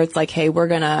Walgreens, where it's like, hey, we're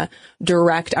going to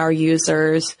direct our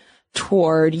users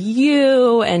toward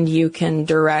you, and you can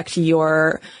direct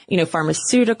your,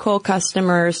 pharmaceutical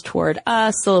customers toward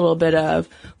us, a little bit of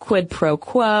quid pro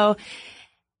quo.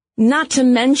 Not to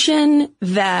mention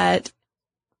that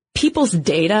people's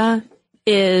data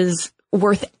is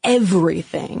worth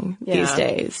everything these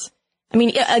days. I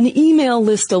mean, an email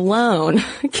list alone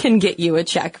can get you a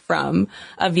check from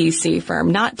a VC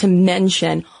firm, not to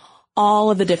mention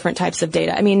all of the different types of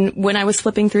data. I mean, when I was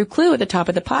flipping through Clue at the top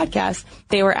of the podcast,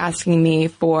 they were asking me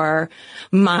for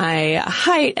my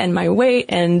height and my weight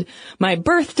and my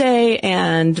birthday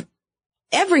and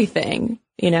everything,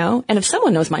 And if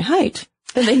someone knows my height,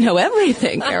 then they know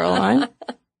everything, Caroline.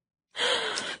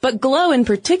 But Glow in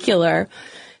particular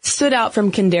stood out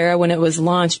from Kindera when it was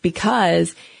launched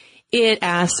because it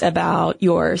asked about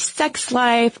your sex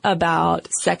life, about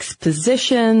sex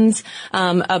positions,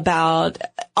 about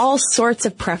all sorts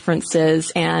of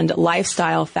preferences and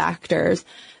lifestyle factors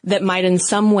that might in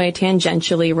some way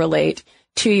tangentially relate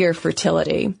to your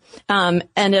fertility. And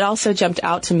it also jumped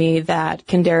out to me that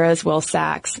Kindera's Will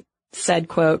Sachs said,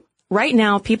 quote, "Right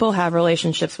now people have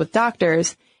relationships with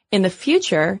doctors. In the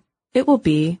future, it will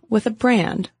be with a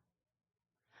brand."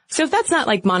 So if that's not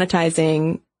like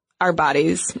monetizing our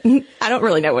bodies, I don't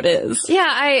really know what is.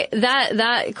 Yeah,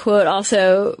 that quote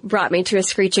also brought me to a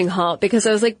screeching halt, because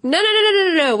I was like,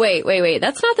 no, wait.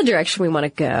 That's not the direction we want to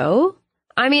go.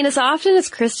 I mean, as often as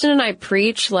Kristen and I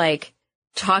preach, like,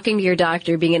 talking to your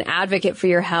doctor, being an advocate for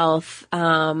your health,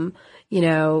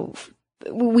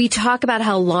 we talk about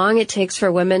how long it takes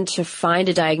for women to find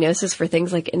a diagnosis for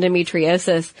things like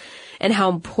endometriosis, and how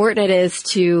important it is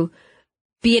to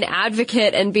be an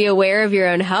advocate and be aware of your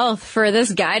own health. For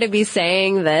this guy to be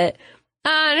saying that,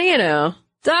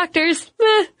 doctors,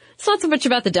 it's not so much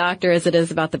about the doctor as it is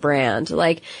about the brand.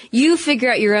 Like, you figure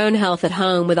out your own health at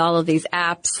home with all of these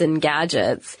apps and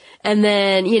gadgets, and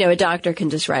then, a doctor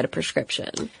can just write a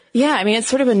prescription. Yeah, I mean, it's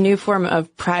sort of a new form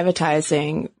of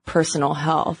privatizing personal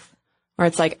health, where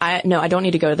it's like, I don't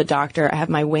need to go to the doctor. I have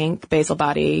my Wink basal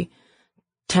body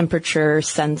temperature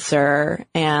sensor,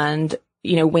 and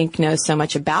Wink knows so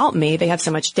much about me. They have so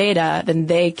much data, then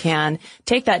they can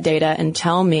take that data and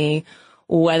tell me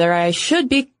whether I should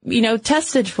be,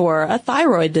 tested for a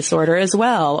thyroid disorder as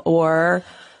well, or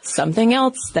something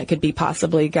else that could be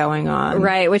possibly going on.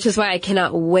 Right, which is why I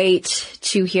cannot wait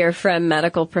to hear from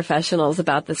medical professionals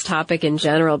about this topic in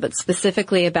general, but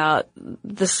specifically about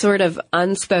the sort of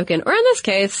unspoken, or in this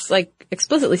case, like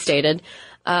explicitly stated,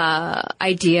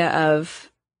 idea of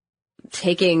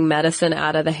taking medicine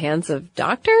out of the hands of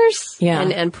doctors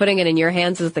and putting it in your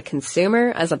hands as the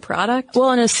consumer, as a product.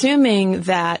 Well, and assuming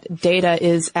that data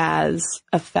is as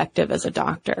effective as a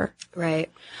doctor.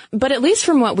 Right. But at least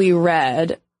from what we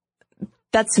read,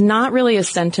 that's not really a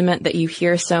sentiment that you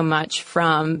hear so much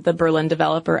from the Berlin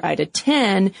developer Ida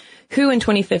Tin, who in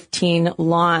 2015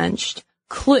 launched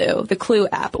Clue, the Clue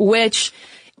app, which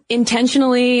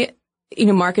intentionally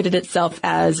marketed itself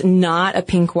as not a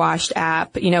pink-washed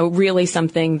app, really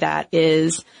something that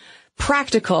is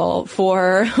practical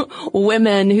for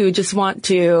women who just want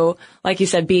to, like you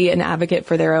said, be an advocate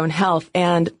for their own health.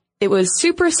 And it was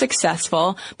super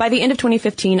successful. By the end of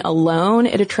 2015 alone,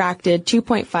 it attracted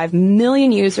 2.5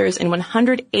 million users in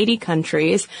 180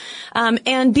 countries.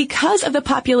 And because of the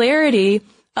popularity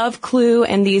of Clue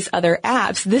and these other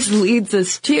apps, this leads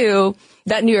us to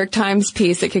that New York Times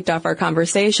piece that kicked off our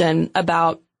conversation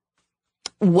about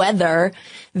whether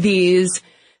these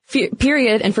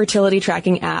period and fertility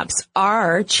tracking apps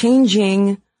are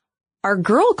changing our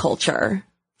girl culture.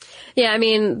 Yeah, I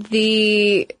mean,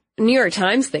 the New York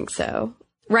Times thinks so.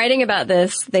 Writing about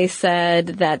this, they said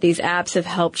that these apps have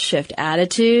helped shift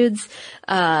attitudes.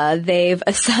 They've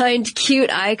assigned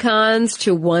cute icons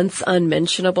to once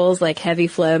unmentionables like heavy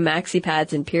flow, maxi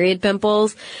pads, and period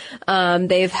pimples.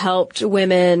 They've helped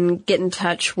women get in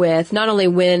touch with not only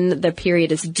when the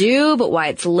period is due, but why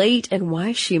it's late and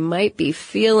why she might be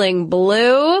feeling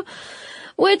blue.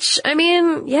 Which, I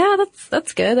mean, yeah,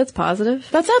 that's good. That's positive.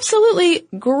 That's absolutely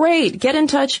great. Get in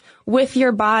touch with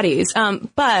your bodies.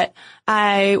 But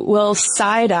I will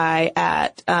side-eye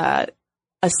at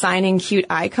assigning cute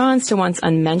icons to once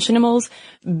unmentionables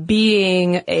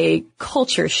being a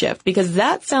culture shift, because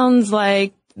that sounds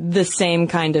like the same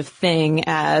kind of thing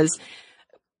as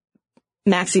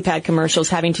MaxiPad commercials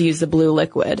having to use the blue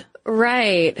liquid.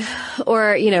 Right.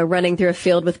 Or, running through a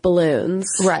field with balloons.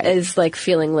 Right. Is like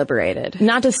feeling liberated.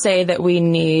 Not to say that we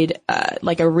need,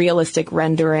 like a realistic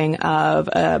rendering of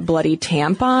a bloody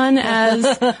tampon as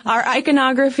our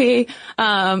iconography.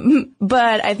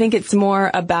 But I think it's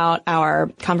more about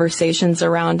our conversations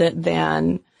around it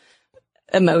than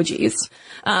emojis.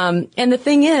 And the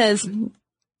thing is,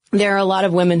 there are a lot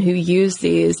of women who use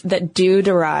these that do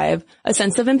derive a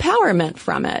sense of empowerment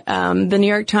from it. The New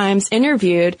York Times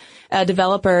interviewed a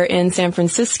developer in San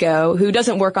Francisco who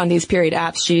doesn't work on these period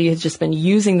apps. She has just been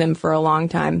using them for a long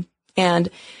time. And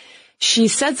she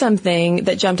said something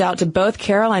that jumped out to both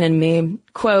Caroline and me.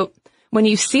 Quote, "When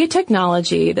you see a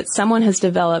technology that someone has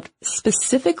developed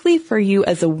specifically for you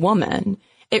as a woman,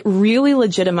 it really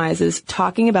legitimizes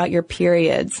talking about your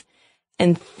periods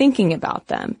and thinking about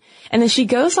them." And then she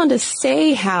goes on to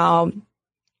say how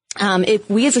if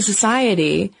we as a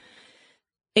society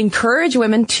encourage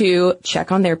women to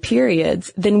check on their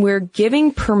periods, then we're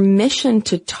giving permission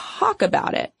to talk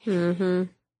about it. Mm-hmm.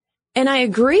 And I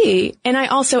agree. And I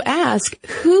also ask,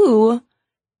 who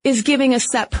is giving us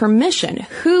that permission?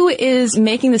 Who is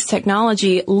making this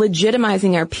technology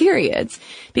legitimizing our periods?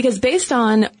 Because based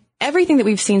on everything that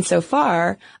we've seen so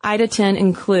far, Ida 10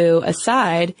 and Clue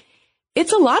aside,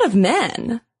 it's a lot of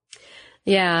men.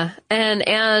 Yeah.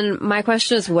 And my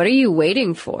question is, what are you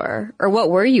waiting for? Or what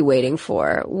were you waiting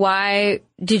for? Why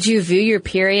did you view your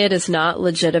period as not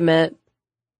legitimate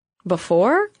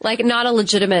before? Like not a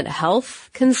legitimate health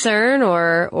concern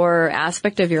or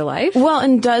aspect of your life? Well,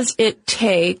 and does it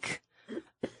take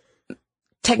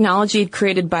technology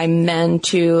created by men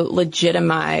to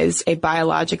legitimize a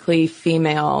biologically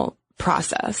female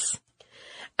process?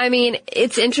 I mean,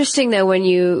 it's interesting though when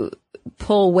you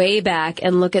pull way back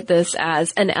and look at this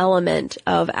as an element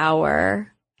of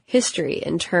our history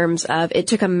in terms of it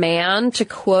took a man to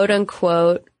quote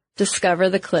unquote discover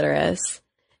the clitoris.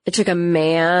 It took a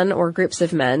man or groups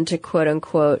of men to quote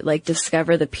unquote like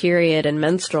discover the period and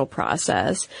menstrual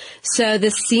process. So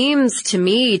this seems to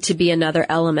me to be another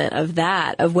element of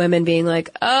that, of women being like,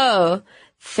 oh,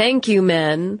 thank you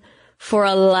men for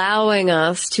allowing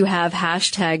us to have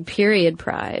hashtag period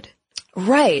pride.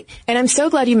 Right. And I'm so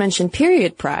glad you mentioned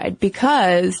period pride,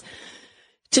 because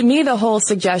to me, the whole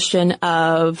suggestion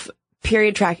of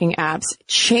period tracking apps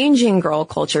changing girl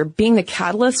culture, being the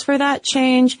catalyst for that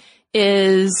change,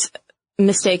 is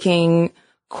mistaking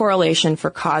correlation for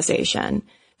causation.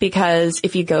 Because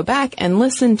if you go back and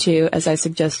listen to, as I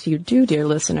suggest you do, dear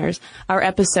listeners, our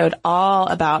episode all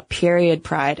about period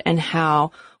pride and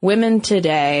how women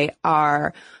today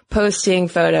are posting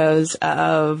photos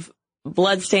of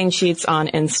bloodstained sheets on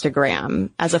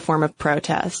Instagram as a form of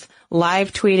protest,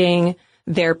 live tweeting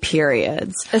their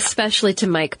periods. Especially to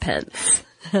Mike Pence.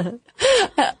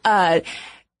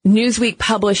 Newsweek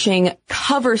publishing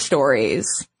cover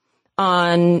stories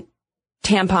on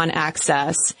tampon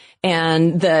access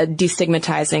and the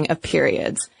destigmatizing of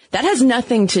periods. That has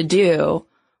nothing to do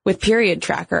with period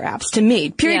tracker apps. To me,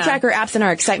 period tracker apps and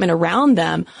our excitement around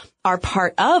them are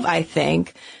part of, I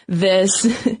think, this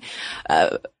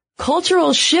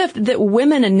cultural shift that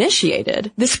women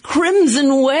initiated, this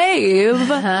crimson wave,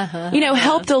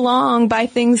 helped along by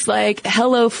things like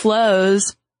Hello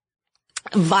Flow's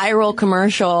viral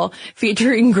commercial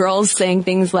featuring girls saying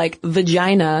things like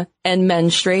vagina and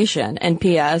menstruation. And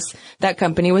P.S., that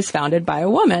company was founded by a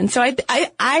woman. So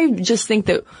I just think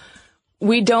that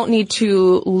we don't need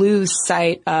to lose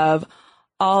sight of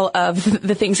all of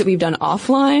the things that we've done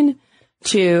offline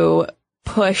to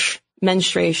push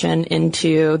menstruation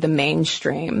into the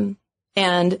mainstream.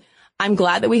 And I'm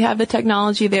glad that we have the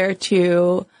technology there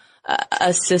to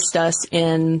assist us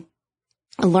in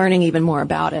learning even more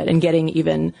about it and getting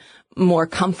even more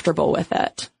comfortable with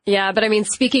it. Yeah, but I mean,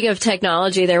 speaking of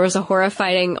technology, there was a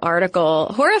horrifying article,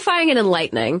 horrifying and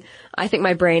enlightening. I think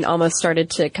my brain almost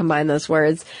started to combine those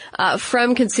words,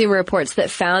 from Consumer Reports that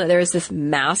found that there was this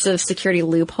massive security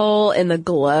loophole in the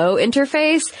Glow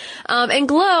interface. And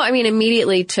Glow, I mean,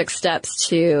 immediately took steps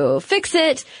to fix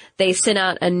it. They sent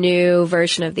out a new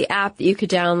version of the app that you could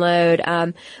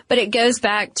download. But it goes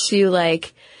back to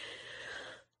like,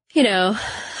 you know,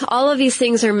 all of these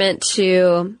things are meant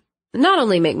to not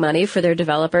only make money for their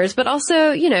developers, but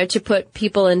also, you know, to put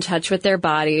people in touch with their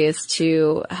bodies,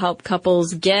 to help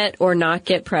couples get or not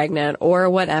get pregnant or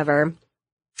whatever,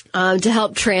 to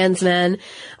help trans men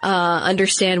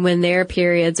understand when their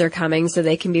periods are coming so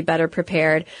they can be better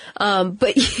prepared.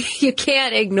 But you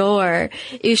can't ignore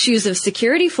issues of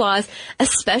security flaws,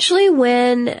 especially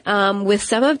when with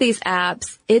some of these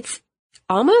apps, it's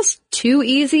almost too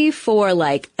easy for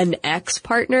like an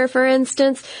ex-partner, for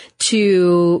instance,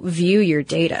 to view your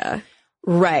data.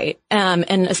 Right.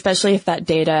 And especially if that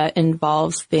data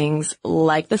involves things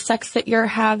like the sex that you're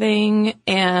having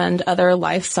and other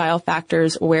lifestyle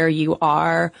factors where you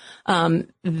are,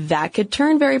 that could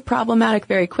turn very problematic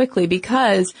very quickly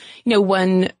because, you know,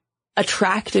 one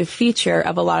attractive feature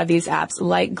of a lot of these apps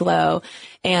like Glow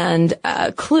and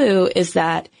Clue is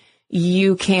that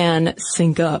you can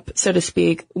sync up, so to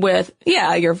speak, with,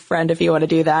 your friend if you want to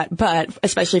do that, but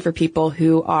especially for people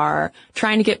who are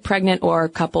trying to get pregnant or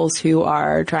couples who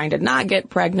are trying to not get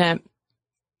pregnant,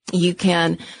 you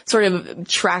can sort of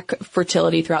track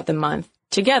fertility throughout the month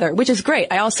together, which is great.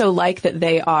 I also like that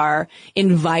they are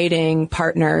inviting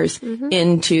partners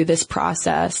into this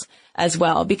process as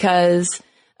well, because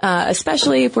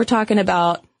especially if we're talking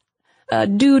about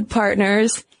dude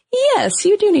partners, yes,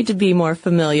 you do need to be more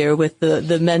familiar with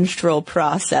the menstrual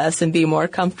process and be more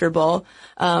comfortable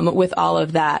with all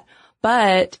of that.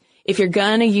 But if you're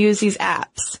going to use these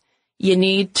apps, you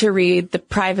need to read the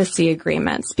privacy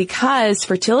agreements because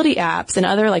fertility apps and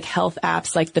other like health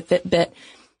apps like the Fitbit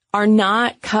are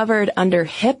not covered under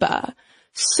HIPAA.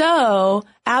 So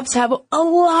apps have a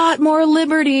lot more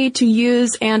liberty to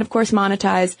use and, of course,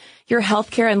 monetize your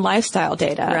healthcare and lifestyle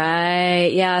data.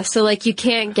 Right. Yeah. So like you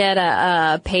can't get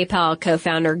a PayPal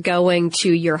co-founder going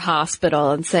to your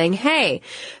hospital and saying, hey,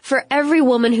 for every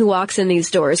woman who walks in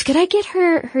these doors, could I get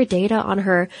her data on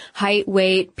her height,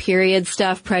 weight, period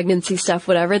stuff, pregnancy stuff,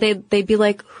 whatever? They'd be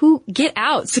like, get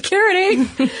out,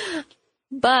 security.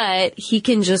 But he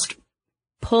can just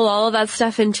pull all of that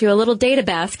stuff into a little data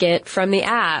basket from the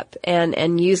app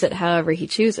and use it however he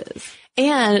chooses.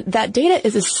 And that data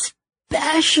is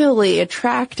especially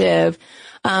attractive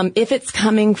if it's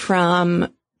coming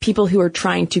from people who are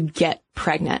trying to get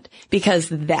pregnant, because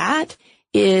that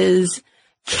is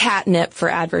catnip for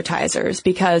advertisers,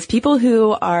 because people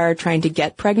who are trying to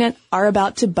get pregnant are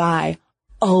about to buy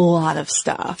a lot of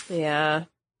stuff. Yeah.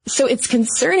 So it's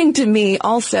concerning to me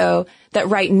also that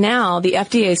right now the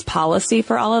FDA's policy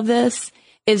for all of this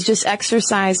is just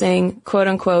exercising, quote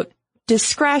unquote,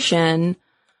 discretion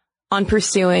on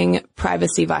pursuing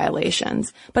privacy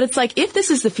violations. But it's like, if this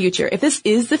is the future, if this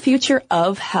is the future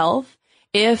of health,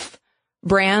 if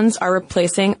brands are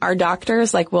replacing our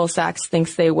doctors like Will Sachs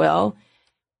thinks they will,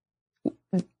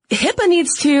 HIPAA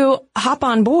needs to hop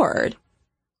on board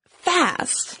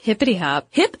fast. Hippity hop.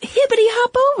 Hippity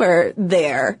hop over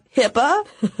there, HIPAA.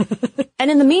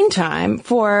 And in the meantime,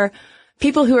 for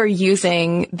people who are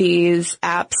using these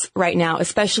apps right now,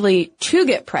 especially to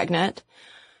get pregnant,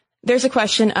 there's a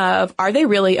question of, are they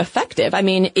really effective? I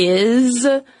mean, is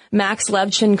Max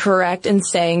Levchin correct in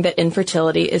saying that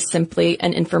infertility is simply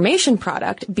an information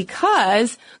product?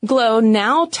 Because Glow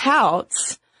now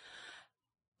touts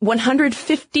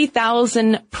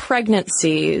 150,000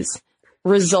 pregnancies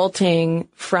resulting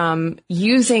from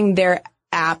using their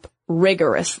app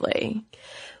rigorously.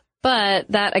 But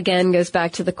that again goes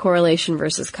back to the correlation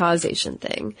versus causation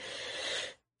thing.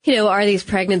 You know, are these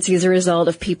pregnancies a result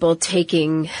of people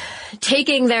taking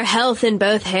their health in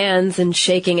both hands and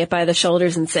shaking it by the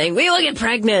shoulders and saying, we will get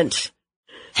pregnant.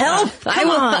 Health,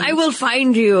 I will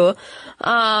find you.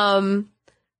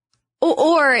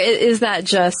 Or is that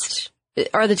just,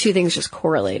 are the two things just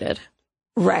correlated?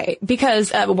 Right.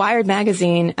 Because Wired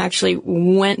Magazine actually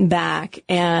went back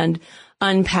and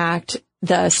unpacked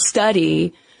the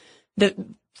study that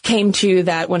came to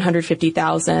that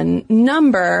 150,000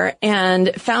 number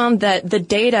and found that the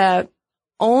data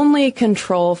only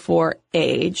control for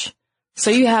age. So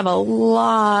you have a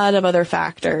lot of other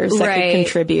factors that could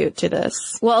contribute to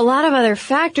this. Well, a lot of other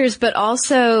factors, but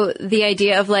also the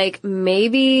idea of like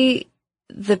maybe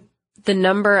the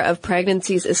number of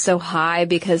pregnancies is so high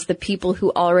because the people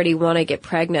who already want to get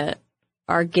pregnant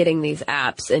are getting these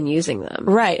apps and using them.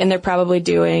 Right. And they're probably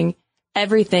doing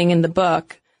everything in the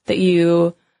book that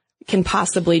you can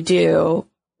possibly do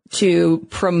to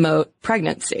promote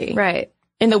pregnancy. Right.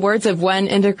 In the words of one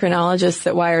endocrinologist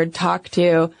that Wired talked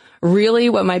to, really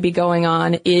what might be going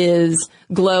on is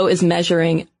Glow is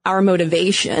measuring our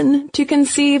motivation to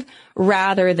conceive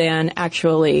rather than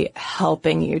actually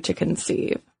helping you to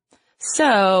conceive.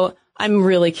 So I'm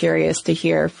really curious to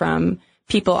hear from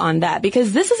people on that,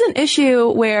 because this is an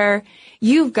issue where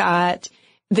you've got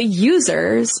the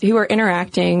users who are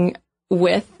interacting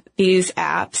with these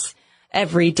apps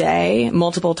every day,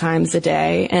 multiple times a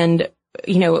day, and,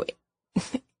 you know,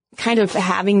 kind of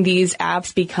having these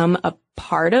apps become a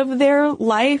part of their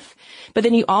life. But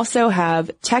then you also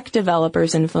have tech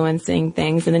developers influencing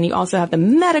things, and then you also have the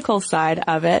medical side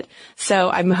of it. So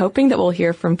I'm hoping that we'll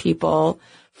hear from people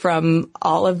from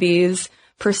all of these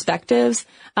perspectives.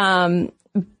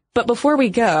 But before we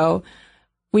go,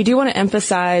 we do want to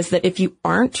emphasize that if you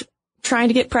aren't trying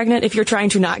to get pregnant, if you're trying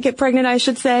to not get pregnant, I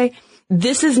should say,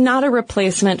 this is not a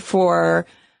replacement for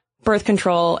birth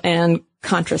control and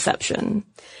contraception.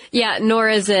 Yeah, nor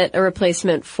is it a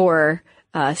replacement for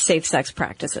safe sex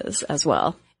practices as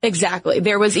well. Exactly.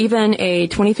 There was even a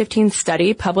 2015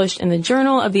 study published in the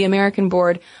Journal of the American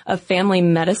Board of Family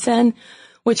Medicine,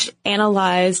 which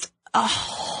analyzed a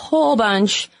whole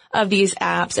bunch of these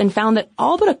apps and found that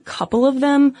all but a couple of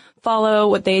them follow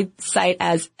what they cite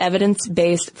as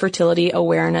evidence-based fertility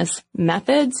awareness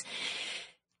methods.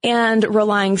 And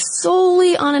relying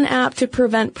solely on an app to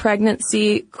prevent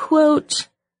pregnancy, quote,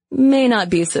 may not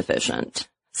be sufficient.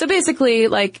 So basically,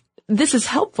 like, this is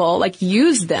helpful, like,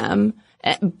 use them,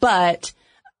 but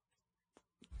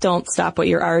don't stop what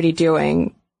you're already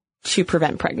doing to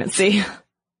prevent pregnancy.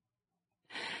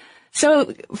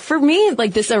 So for me,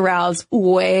 like, this aroused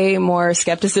way more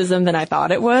skepticism than I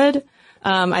thought it would.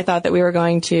 I thought that we were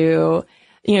going to,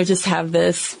 you know, just have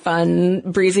this fun,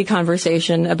 breezy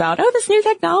conversation about, oh, this new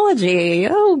technology.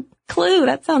 Oh, Clue,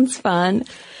 that sounds fun.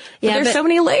 Yeah, but there's so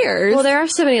many layers. Well, there are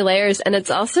so many layers, and it's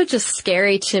also just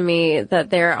scary to me that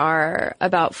there are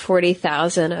about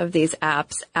 40,000 of these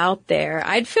apps out there.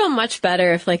 I'd feel much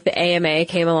better if, like, the AMA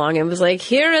came along and was like,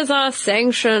 here is our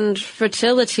sanctioned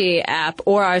fertility app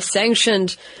or our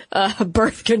sanctioned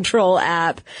birth control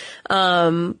app.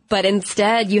 But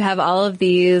instead, you have all of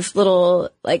these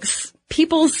little, like,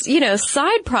 people's, you know,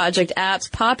 side project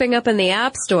apps popping up in the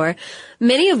App Store,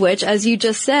 many of which, as you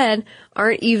just said,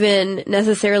 aren't even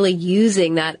necessarily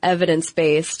using that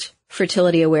evidence-based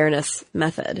fertility awareness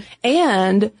method.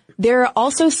 And there are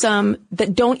also some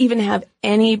that don't even have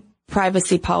any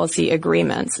privacy policy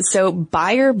agreements. So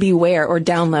buyer beware, or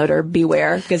downloader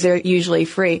beware, because they're usually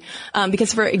free.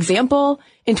 Because, for example,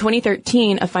 in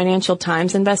 2013, a Financial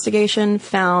Times investigation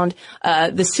found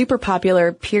the super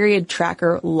popular Period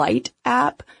Tracker Lite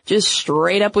app just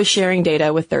straight up was sharing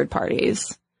data with third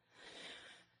parties.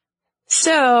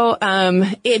 So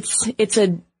it's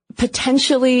a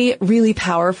potentially really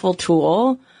powerful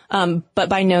tool, but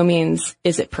by no means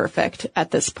is it perfect at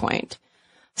this point.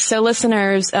 So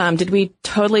listeners, did we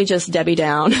totally just Debbie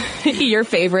down your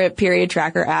favorite period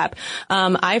tracker app?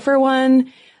 I, for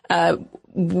one,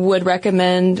 would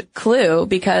recommend Clue,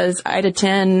 because Ida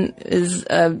 10 is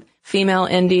a female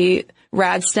indie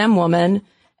rad STEM woman,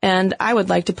 and I would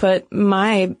like to put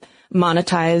my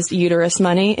monetized uterus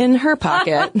money in her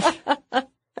pocket.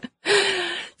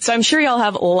 So I'm sure y'all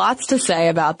have lots to say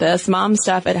about this.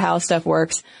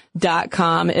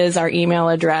 momstuff@howstuffworks.com is our email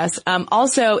address.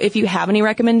 Also, if you have any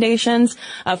recommendations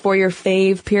for your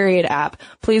fave period app,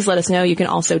 please let us know. You can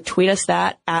also tweet us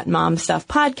that at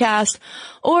momstuffpodcast,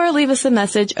 or leave us a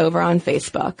message over on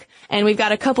Facebook. And we've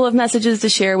got a couple of messages to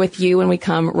share with you when we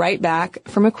come right back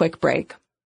from a quick break.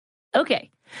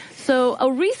 Okay. So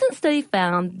a recent study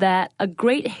found that a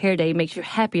great hair day makes you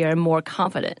happier and more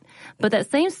confident. But that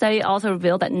same study also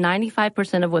revealed that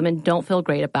 95% of women don't feel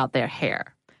great about their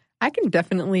hair. I can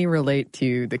definitely relate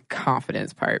to the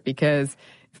confidence part, because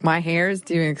if my hair is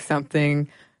doing something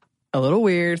a little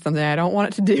weird, something I don't want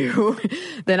it to do,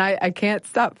 then I can't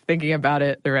stop thinking about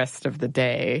it the rest of the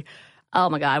day. Oh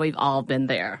my God, we've all been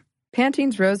there.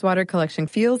 Pantene's Rosewater collection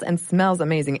feels and smells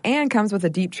amazing and comes with a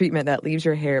deep treatment that leaves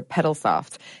your hair petal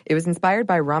soft. It was inspired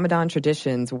by Ramadan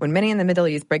traditions when many in the Middle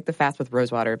East break the fast with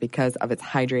rosewater because of its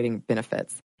hydrating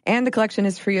benefits. And the collection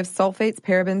is free of sulfates,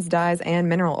 parabens, dyes, and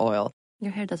mineral oil.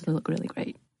 Your hair does look really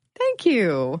great. Thank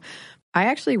you. I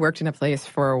actually worked in a place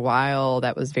for a while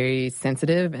that was very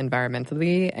sensitive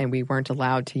environmentally, and we weren't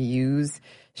allowed to use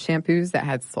shampoos that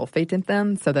had sulfate in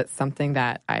them, so that's something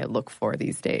that I look for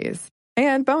these days.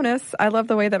 And bonus, I love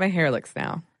the way that my hair looks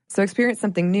now. So experience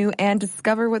something new and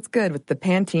discover what's good with the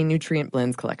Pantene Nutrient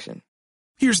Blends collection.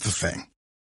 Here's the thing.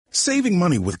 Saving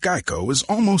money with Geico is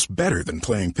almost better than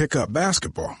playing pickup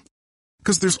basketball.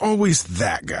 Because there's always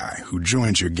that guy who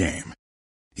joins your game.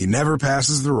 He never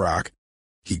passes the rock,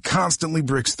 he constantly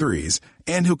bricks threes,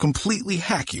 and he'll completely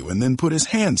hack you and then put his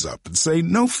hands up and say,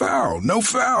 "No foul, no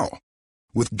foul."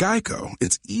 With Geico,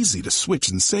 it's easy to switch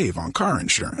and save on car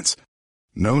insurance.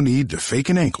 No need to fake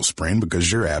an ankle sprain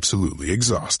because you're absolutely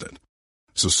exhausted.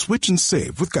 So switch and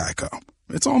save with Geico.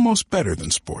 It's almost better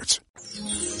than sports.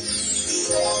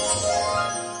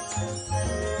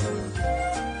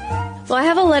 Well, I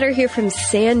have a letter here from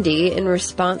Sandy in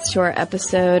response to our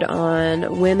episode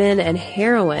on women and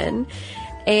heroin.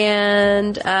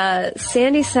 And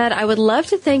Sandy said, "I would love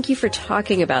to thank you for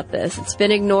talking about this. It's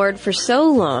been ignored for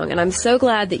so long, and I'm so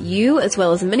glad that you, as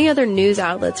well as many other news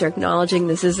outlets, are acknowledging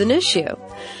this is an issue.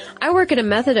 I work at a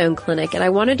methadone clinic, and I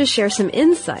wanted to share some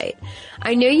insight.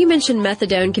 I know you mentioned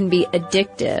methadone can be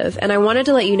addictive, and I wanted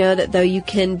to let you know that though you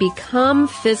can become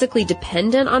physically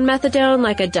dependent on methadone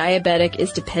like a diabetic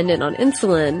is dependent on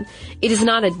insulin, it is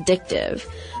not addictive.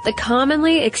 The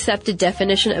commonly accepted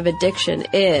definition of addiction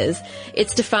is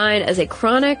it's defined as a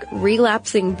chronic,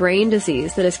 relapsing brain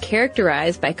disease that is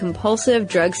characterized by compulsive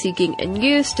drug seeking and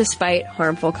use despite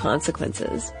harmful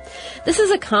consequences. This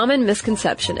is a common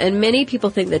misconception, and many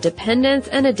people think that dependence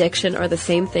and addiction are the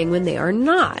same thing when they are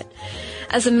not.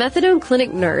 As a methadone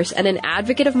clinic nurse and an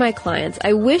advocate of my clients,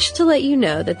 I wish to let you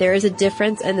know that there is a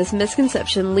difference, and this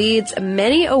misconception leads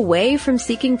many away from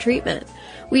seeking treatment.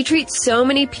 We treat so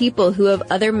many people who have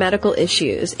other medical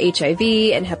issues,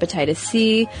 HIV and hepatitis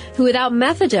C, who without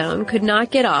methadone could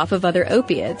not get off of other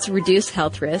opiates, reduce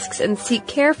health risks, and seek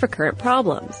care for current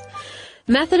problems.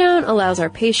 Methadone allows our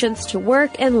patients to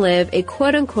work and live a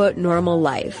quote-unquote normal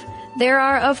life. There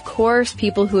are, of course,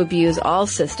 people who abuse all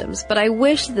systems, but I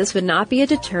wish this would not be a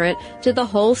deterrent to the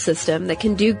whole system that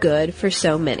can do good for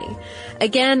so many.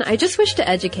 Again, I just wish to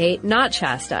educate, not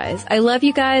chastise. I love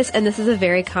you guys, and this is a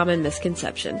very common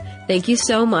misconception. Thank you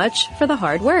so much for the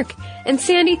hard work. And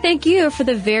Sandy, thank you for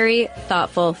the very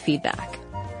thoughtful feedback.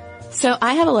 So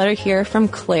I have a letter here from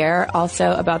Claire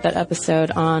also about that episode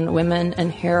on women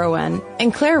and heroin.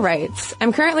 And Claire writes,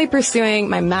 "I'm currently pursuing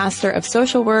my Master of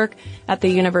Social Work at the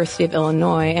University of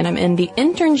Illinois, and I'm in the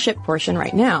internship portion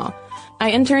right now.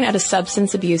 I intern at a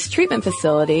substance abuse treatment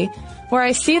facility where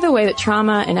I see the way that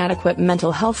trauma, inadequate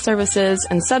mental health services,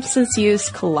 and substance use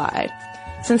collide.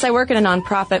 Since I work at a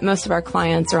nonprofit, most of our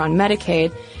clients are on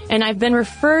Medicaid, and I've been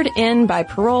referred in by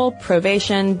parole,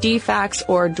 probation, DFACS,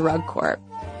 or drug court.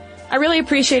 I really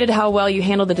appreciated how well you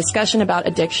handled the discussion about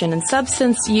addiction and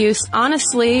substance use.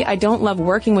 Honestly, I don't love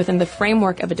working within the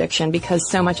framework of addiction because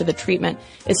so much of the treatment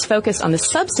is focused on the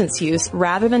substance use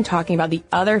rather than talking about the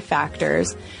other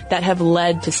factors that have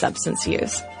led to substance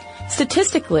use.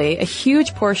 Statistically, a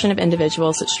huge portion of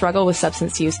individuals that struggle with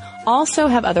substance use also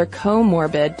have other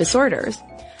comorbid disorders.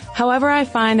 However, I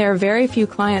find there are very few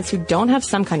clients who don't have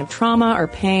some kind of trauma or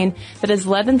pain that has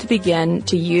led them to begin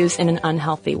to use in an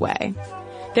unhealthy way.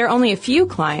 There are only a few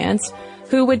clients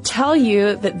who would tell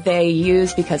you that they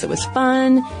use because it was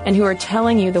fun and who are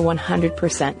telling you the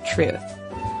 100% truth.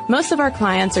 Most of our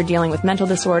clients are dealing with mental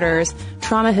disorders,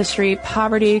 trauma history,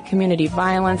 poverty, community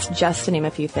violence, just to name a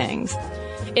few things.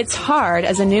 It's hard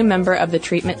as a new member of the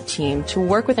treatment team to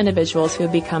work with individuals who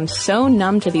have become so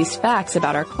numb to these facts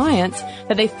about our clients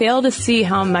that they fail to see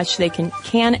how much they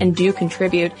can and do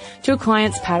contribute to a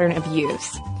client's pattern of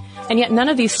use. And yet none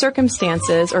of these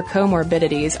circumstances or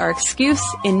comorbidities are excuse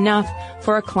enough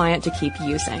for a client to keep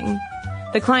using.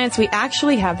 The clients we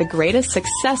actually have the greatest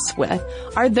success with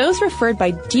are those referred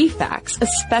by DFACS,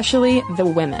 especially the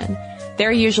women.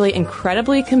 They're usually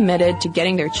incredibly committed to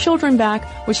getting their children back,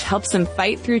 which helps them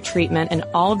fight through treatment and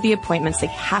all of the appointments they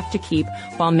have to keep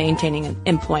while maintaining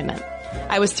employment.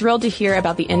 I was thrilled to hear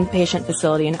about the inpatient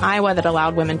facility in Iowa that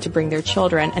allowed women to bring their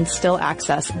children and still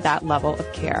access that level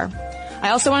of care. I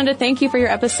also wanted to thank you for your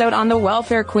episode on the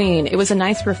Welfare Queen. It was a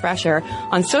nice refresher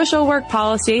on social work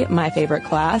policy, my favorite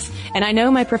class, and I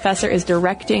know my professor is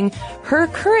directing her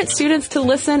current students to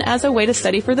listen as a way to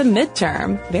study for the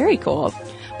midterm. Very cool.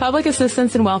 Public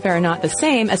assistance and welfare are not the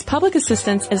same, as public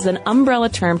assistance is an umbrella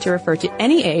term to refer to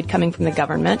any aid coming from the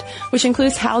government, which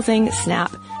includes housing,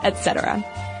 SNAP, etc.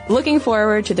 Looking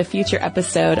forward to the future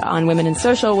episode on women in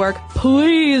social work.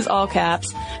 Please, all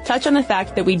caps, touch on the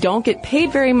fact that we don't get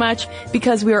paid very much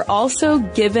because we are also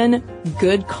given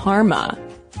good karma.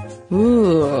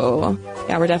 Ooh.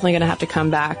 Yeah, we're definitely going to have to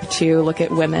come back to look at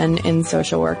women in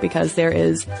social work because there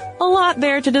is a lot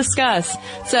there to discuss.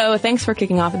 So thanks for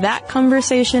kicking off that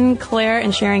conversation, Claire,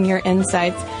 and sharing your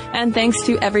insights. And thanks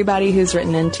to everybody who's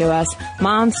written into us.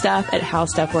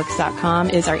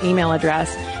 momstuff@howstuffworks.com is our email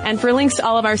address. And for links to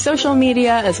all of our social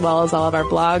media, as well as all of our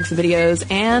blogs, videos,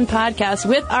 and podcasts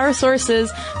with our sources,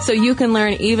 so you can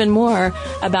learn even more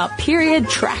about period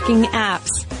tracking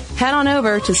apps, head on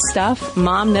over to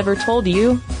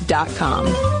stuffmomnevertoldyou.com.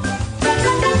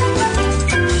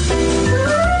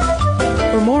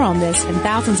 For more on this and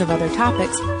thousands of other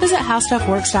topics, visit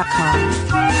howstuffworks.com.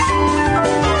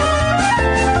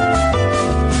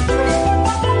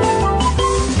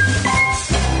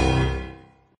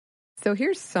 So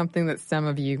here's something that some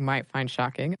of you might find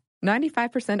shocking.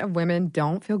 95% of women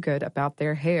don't feel good about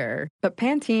their hair, but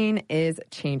Pantene is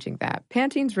changing that.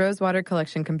 Pantene's Rosewater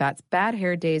collection combats bad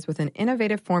hair days with an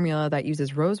innovative formula that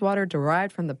uses rosewater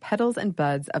derived from the petals and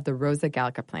buds of the Rosa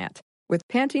gallica plant. With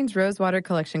Pantene's Rosewater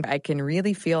collection, I can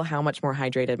really feel how much more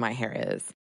hydrated my hair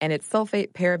is. And it's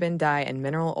sulfate, paraben, dye, and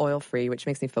mineral oil free, which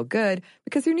makes me feel good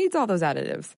because who needs all those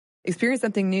additives? Experience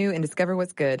something new and discover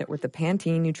what's good with the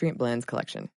Pantene Nutrient Blends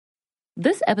collection.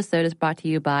 This episode is brought to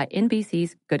you by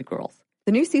NBC's Good Girls.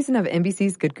 The new season of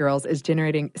NBC's Good Girls is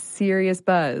generating serious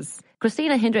buzz.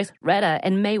 Christina Hendricks, Retta,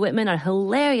 and Mae Whitman are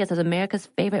hilarious as America's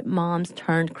favorite moms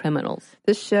turned criminals.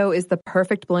 This show is the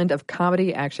perfect blend of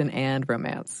comedy, action, and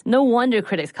romance. No wonder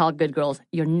critics call Good Girls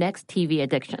your next TV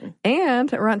addiction.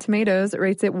 And Rotten Tomatoes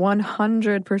rates it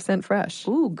 100% fresh.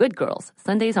 Ooh, Good Girls,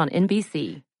 Sundays on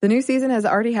NBC. The new season has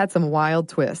already had some wild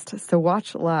twists, so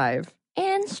watch live.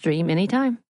 And stream anytime.